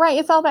it's right.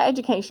 It's all about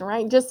education,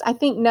 right? Just, I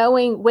think,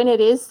 knowing when it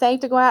is safe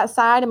to go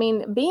outside. I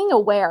mean, being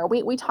aware.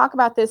 We talk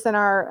about this in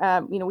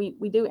our,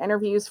 we do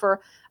interviews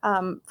for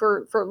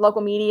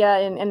local media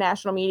and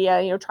national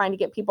media, trying to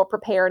get people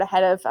prepared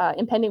ahead of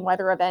impending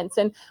weather events.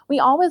 And we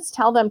always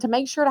tell them to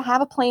make sure to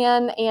have a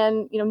plan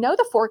and, know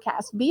the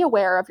forecast, be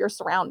aware of your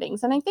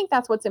surroundings. And I think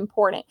that's what's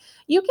important.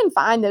 You can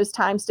find those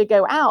times to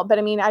go out, but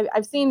I mean,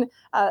 I've seen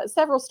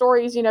several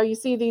stories, you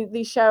see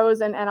these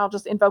shows, and I'll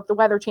just invoke the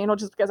Weather Channel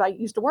just because I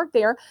used to work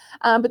there.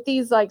 But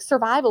these like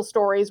survival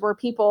stories where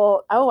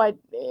people,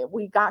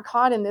 we got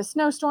caught in this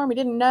snowstorm. We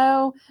didn't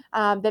know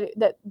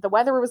that the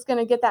weather was going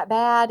to get that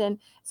bad. And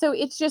so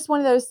it's just one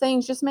of those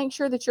things. Just make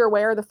sure that you're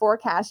aware of the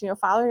forecast,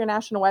 follow your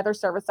National Weather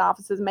Service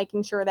offices,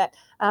 making sure that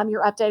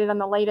you're updated on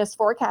the latest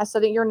forecast, so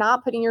that you're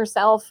not putting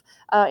yourself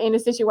in a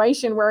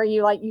situation where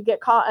you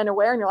get caught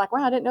unaware and you're like,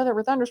 wow, I didn't know there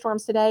were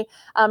thunderstorms today.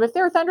 If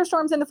there are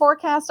thunderstorms in the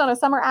forecast on a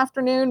summer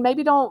afternoon,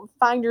 maybe don't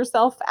find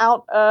yourself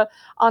out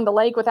on the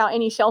lake without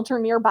any shelter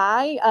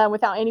nearby,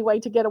 without any way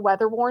to get a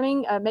weather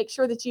warning. Make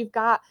sure that you've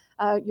got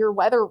your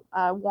weather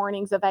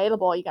warnings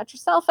available. You got your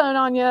cell phone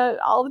on you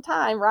all the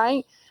time,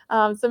 right?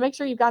 So make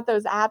sure you've got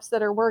those apps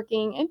that are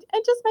working, and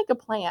just make a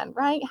plan,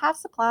 right? Have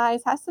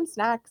supplies, have some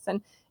snacks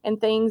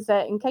and things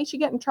that in case you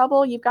get in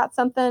trouble, you've got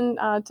something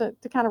to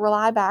kind of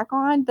rely back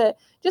on. But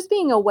just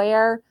being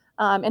aware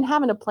and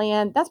having a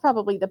plan, that's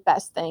probably the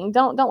best thing.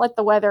 Don't let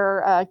the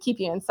weather keep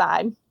you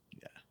inside.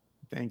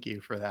 Thank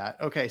you for that.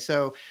 Okay,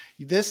 so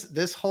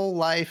this whole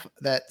life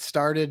that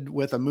started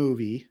with a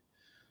movie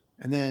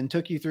and then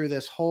took you through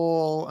this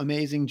whole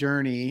amazing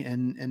journey,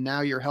 and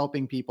now you're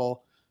helping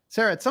people.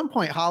 Sarah, at some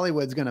point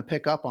Hollywood's going to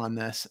pick up on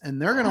this, and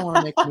they're going to want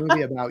to make a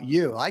movie about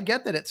you. I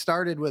get that it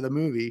started with a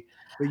movie,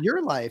 but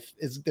your life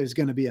there's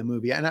going to be a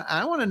movie. And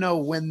I want to know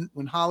when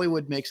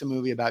Hollywood makes a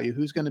movie about you,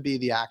 who's going to be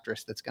the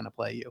actress that's going to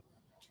play you?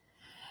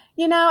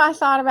 I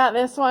thought about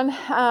this one.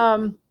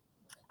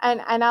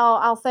 And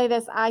I'll say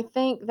this. I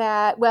think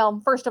that,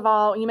 well, first of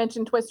all, you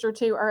mentioned Twister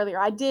 2 earlier.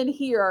 I did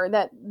hear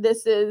that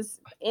this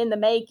is in the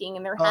making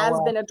and there has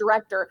been a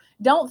director.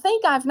 Don't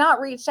think I've not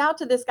reached out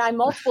to this guy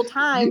multiple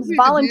times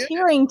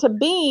volunteering to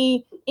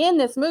be in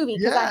this movie,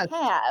 because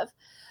I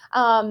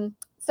have.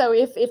 So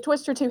if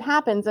Twister 2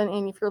 happens,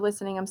 and if you're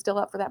listening, I'm still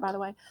up for that, by the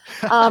way.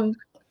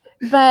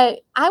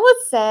 But I would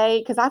say,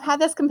 because I've had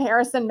this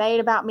comparison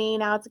made about me,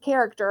 now it's a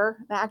character,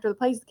 the actor that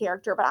plays the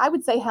character, but I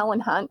would say Helen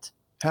Hunt.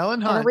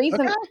 Helen Hunt. And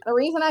the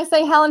reason I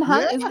say Helen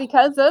Hunt is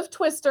because of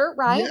Twister,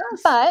 right?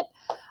 Yes. But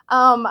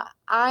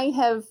I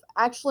have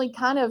actually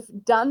kind of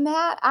done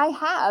that. I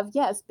have,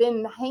 yes,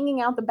 been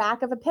hanging out the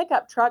back of a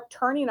pickup truck,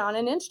 turning on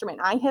an instrument.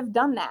 I have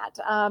done that.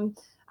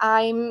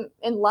 I'm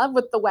in love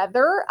with the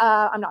weather.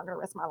 I'm not going to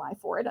risk my life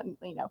for it.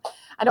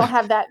 I don't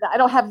have that. I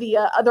don't have the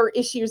other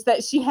issues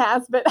that she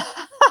has, but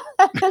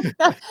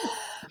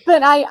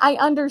but I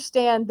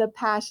understand the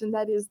passion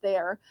that is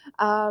there.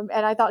 And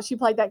I thought she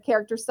played that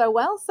character so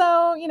well.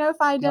 So, if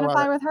I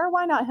identify with her,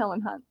 why not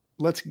Helen Hunt?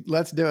 Let's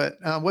do it.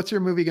 What's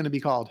your movie going to be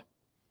called?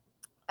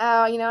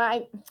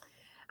 I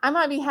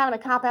might be having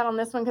a cop out on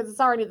this one because it's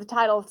already the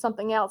title of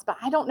something else, but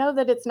I don't know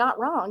that it's not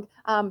wrong.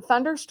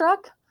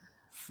 Thunderstruck.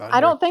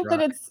 I don't think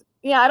that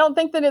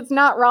it's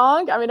not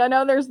wrong. I mean, I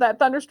know there's that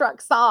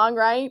Thunderstruck song,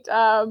 right?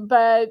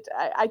 But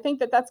I think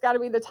that that's got to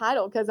be the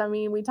title, because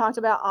we talked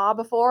about awe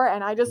before,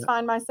 and I just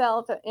find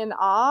myself in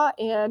awe.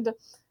 And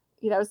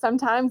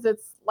sometimes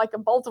it's like a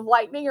bolt of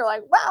lightning. You're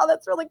like, wow,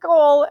 that's really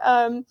cool.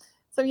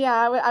 So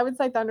yeah, I would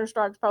say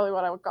Thunderstruck is probably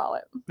what I would call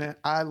it. Man,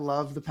 I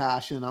love the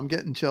passion. I'm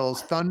getting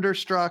chills.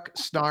 Thunderstruck,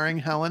 starring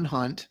Helen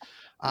Hunt.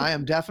 I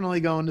am definitely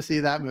going to see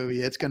that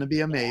movie. It's going to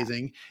be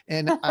amazing.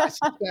 And I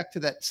suspect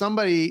that some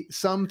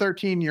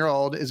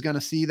 13-year-old is going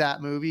to see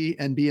that movie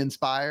and be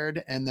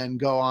inspired and then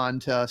go on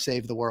to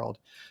save the world.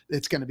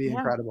 It's going to be Yeah,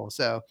 incredible.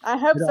 So I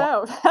hope it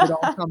all, so. it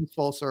all comes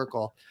full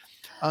circle.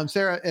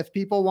 Sarah, if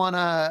people want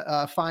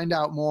to find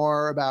out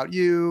more about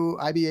you,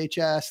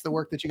 IBHS, the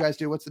work that you guys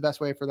do, what's the best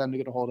way for them to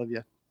get a hold of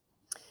you?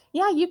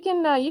 Yeah, you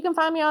can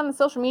find me on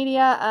social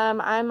media.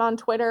 I'm on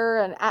Twitter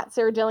and at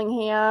Sarah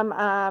Dillingham.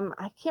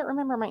 I can't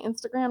remember my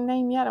Instagram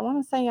name yet. I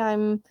want to say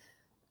I'm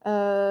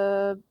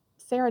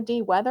Sarah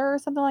D Weather or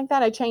something like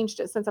that. I changed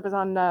it since I was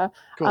on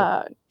Cool.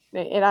 at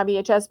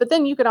IBHS. But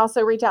then you could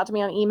also reach out to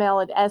me on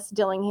email at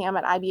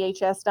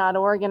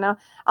sdillingham@ibhs.org, and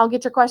I'll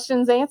get your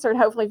questions answered.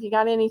 Hopefully, if you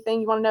got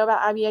anything you want to know about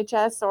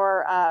IBHS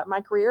or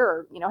my career,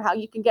 or how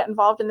you can get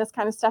involved in this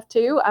kind of stuff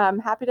too, I'm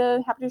happy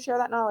to share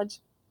that knowledge.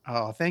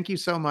 Oh, thank you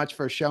so much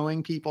for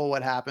showing people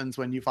what happens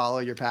when you follow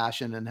your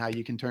passion and how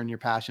you can turn your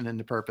passion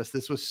into purpose.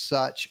 This was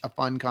such a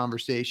fun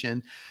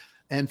conversation.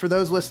 And for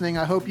those listening,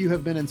 I hope you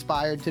have been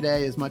inspired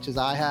today as much as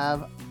I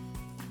have.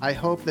 I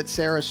hope that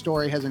Sarah's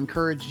story has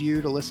encouraged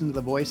you to listen to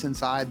the voice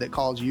inside that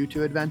calls you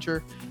to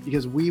adventure,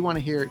 because we want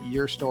to hear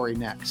your story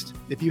next.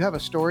 If you have a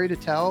story to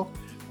tell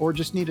or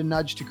just need a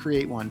nudge to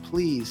create one,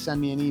 please send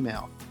me an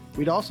email.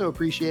 We'd also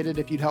appreciate it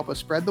if you'd help us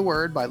spread the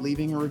word by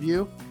leaving a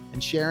review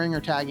and sharing or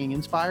tagging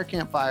Inspire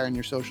Campfire in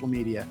your social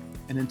media.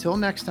 And until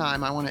next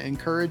time, I want to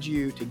encourage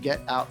you to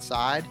get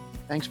outside.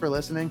 Thanks for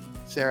listening.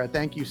 Sarah,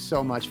 thank you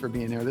so much for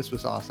being here. This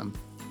was awesome.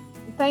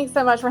 Thanks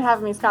so much for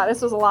having me, Scott.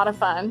 This was a lot of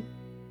fun.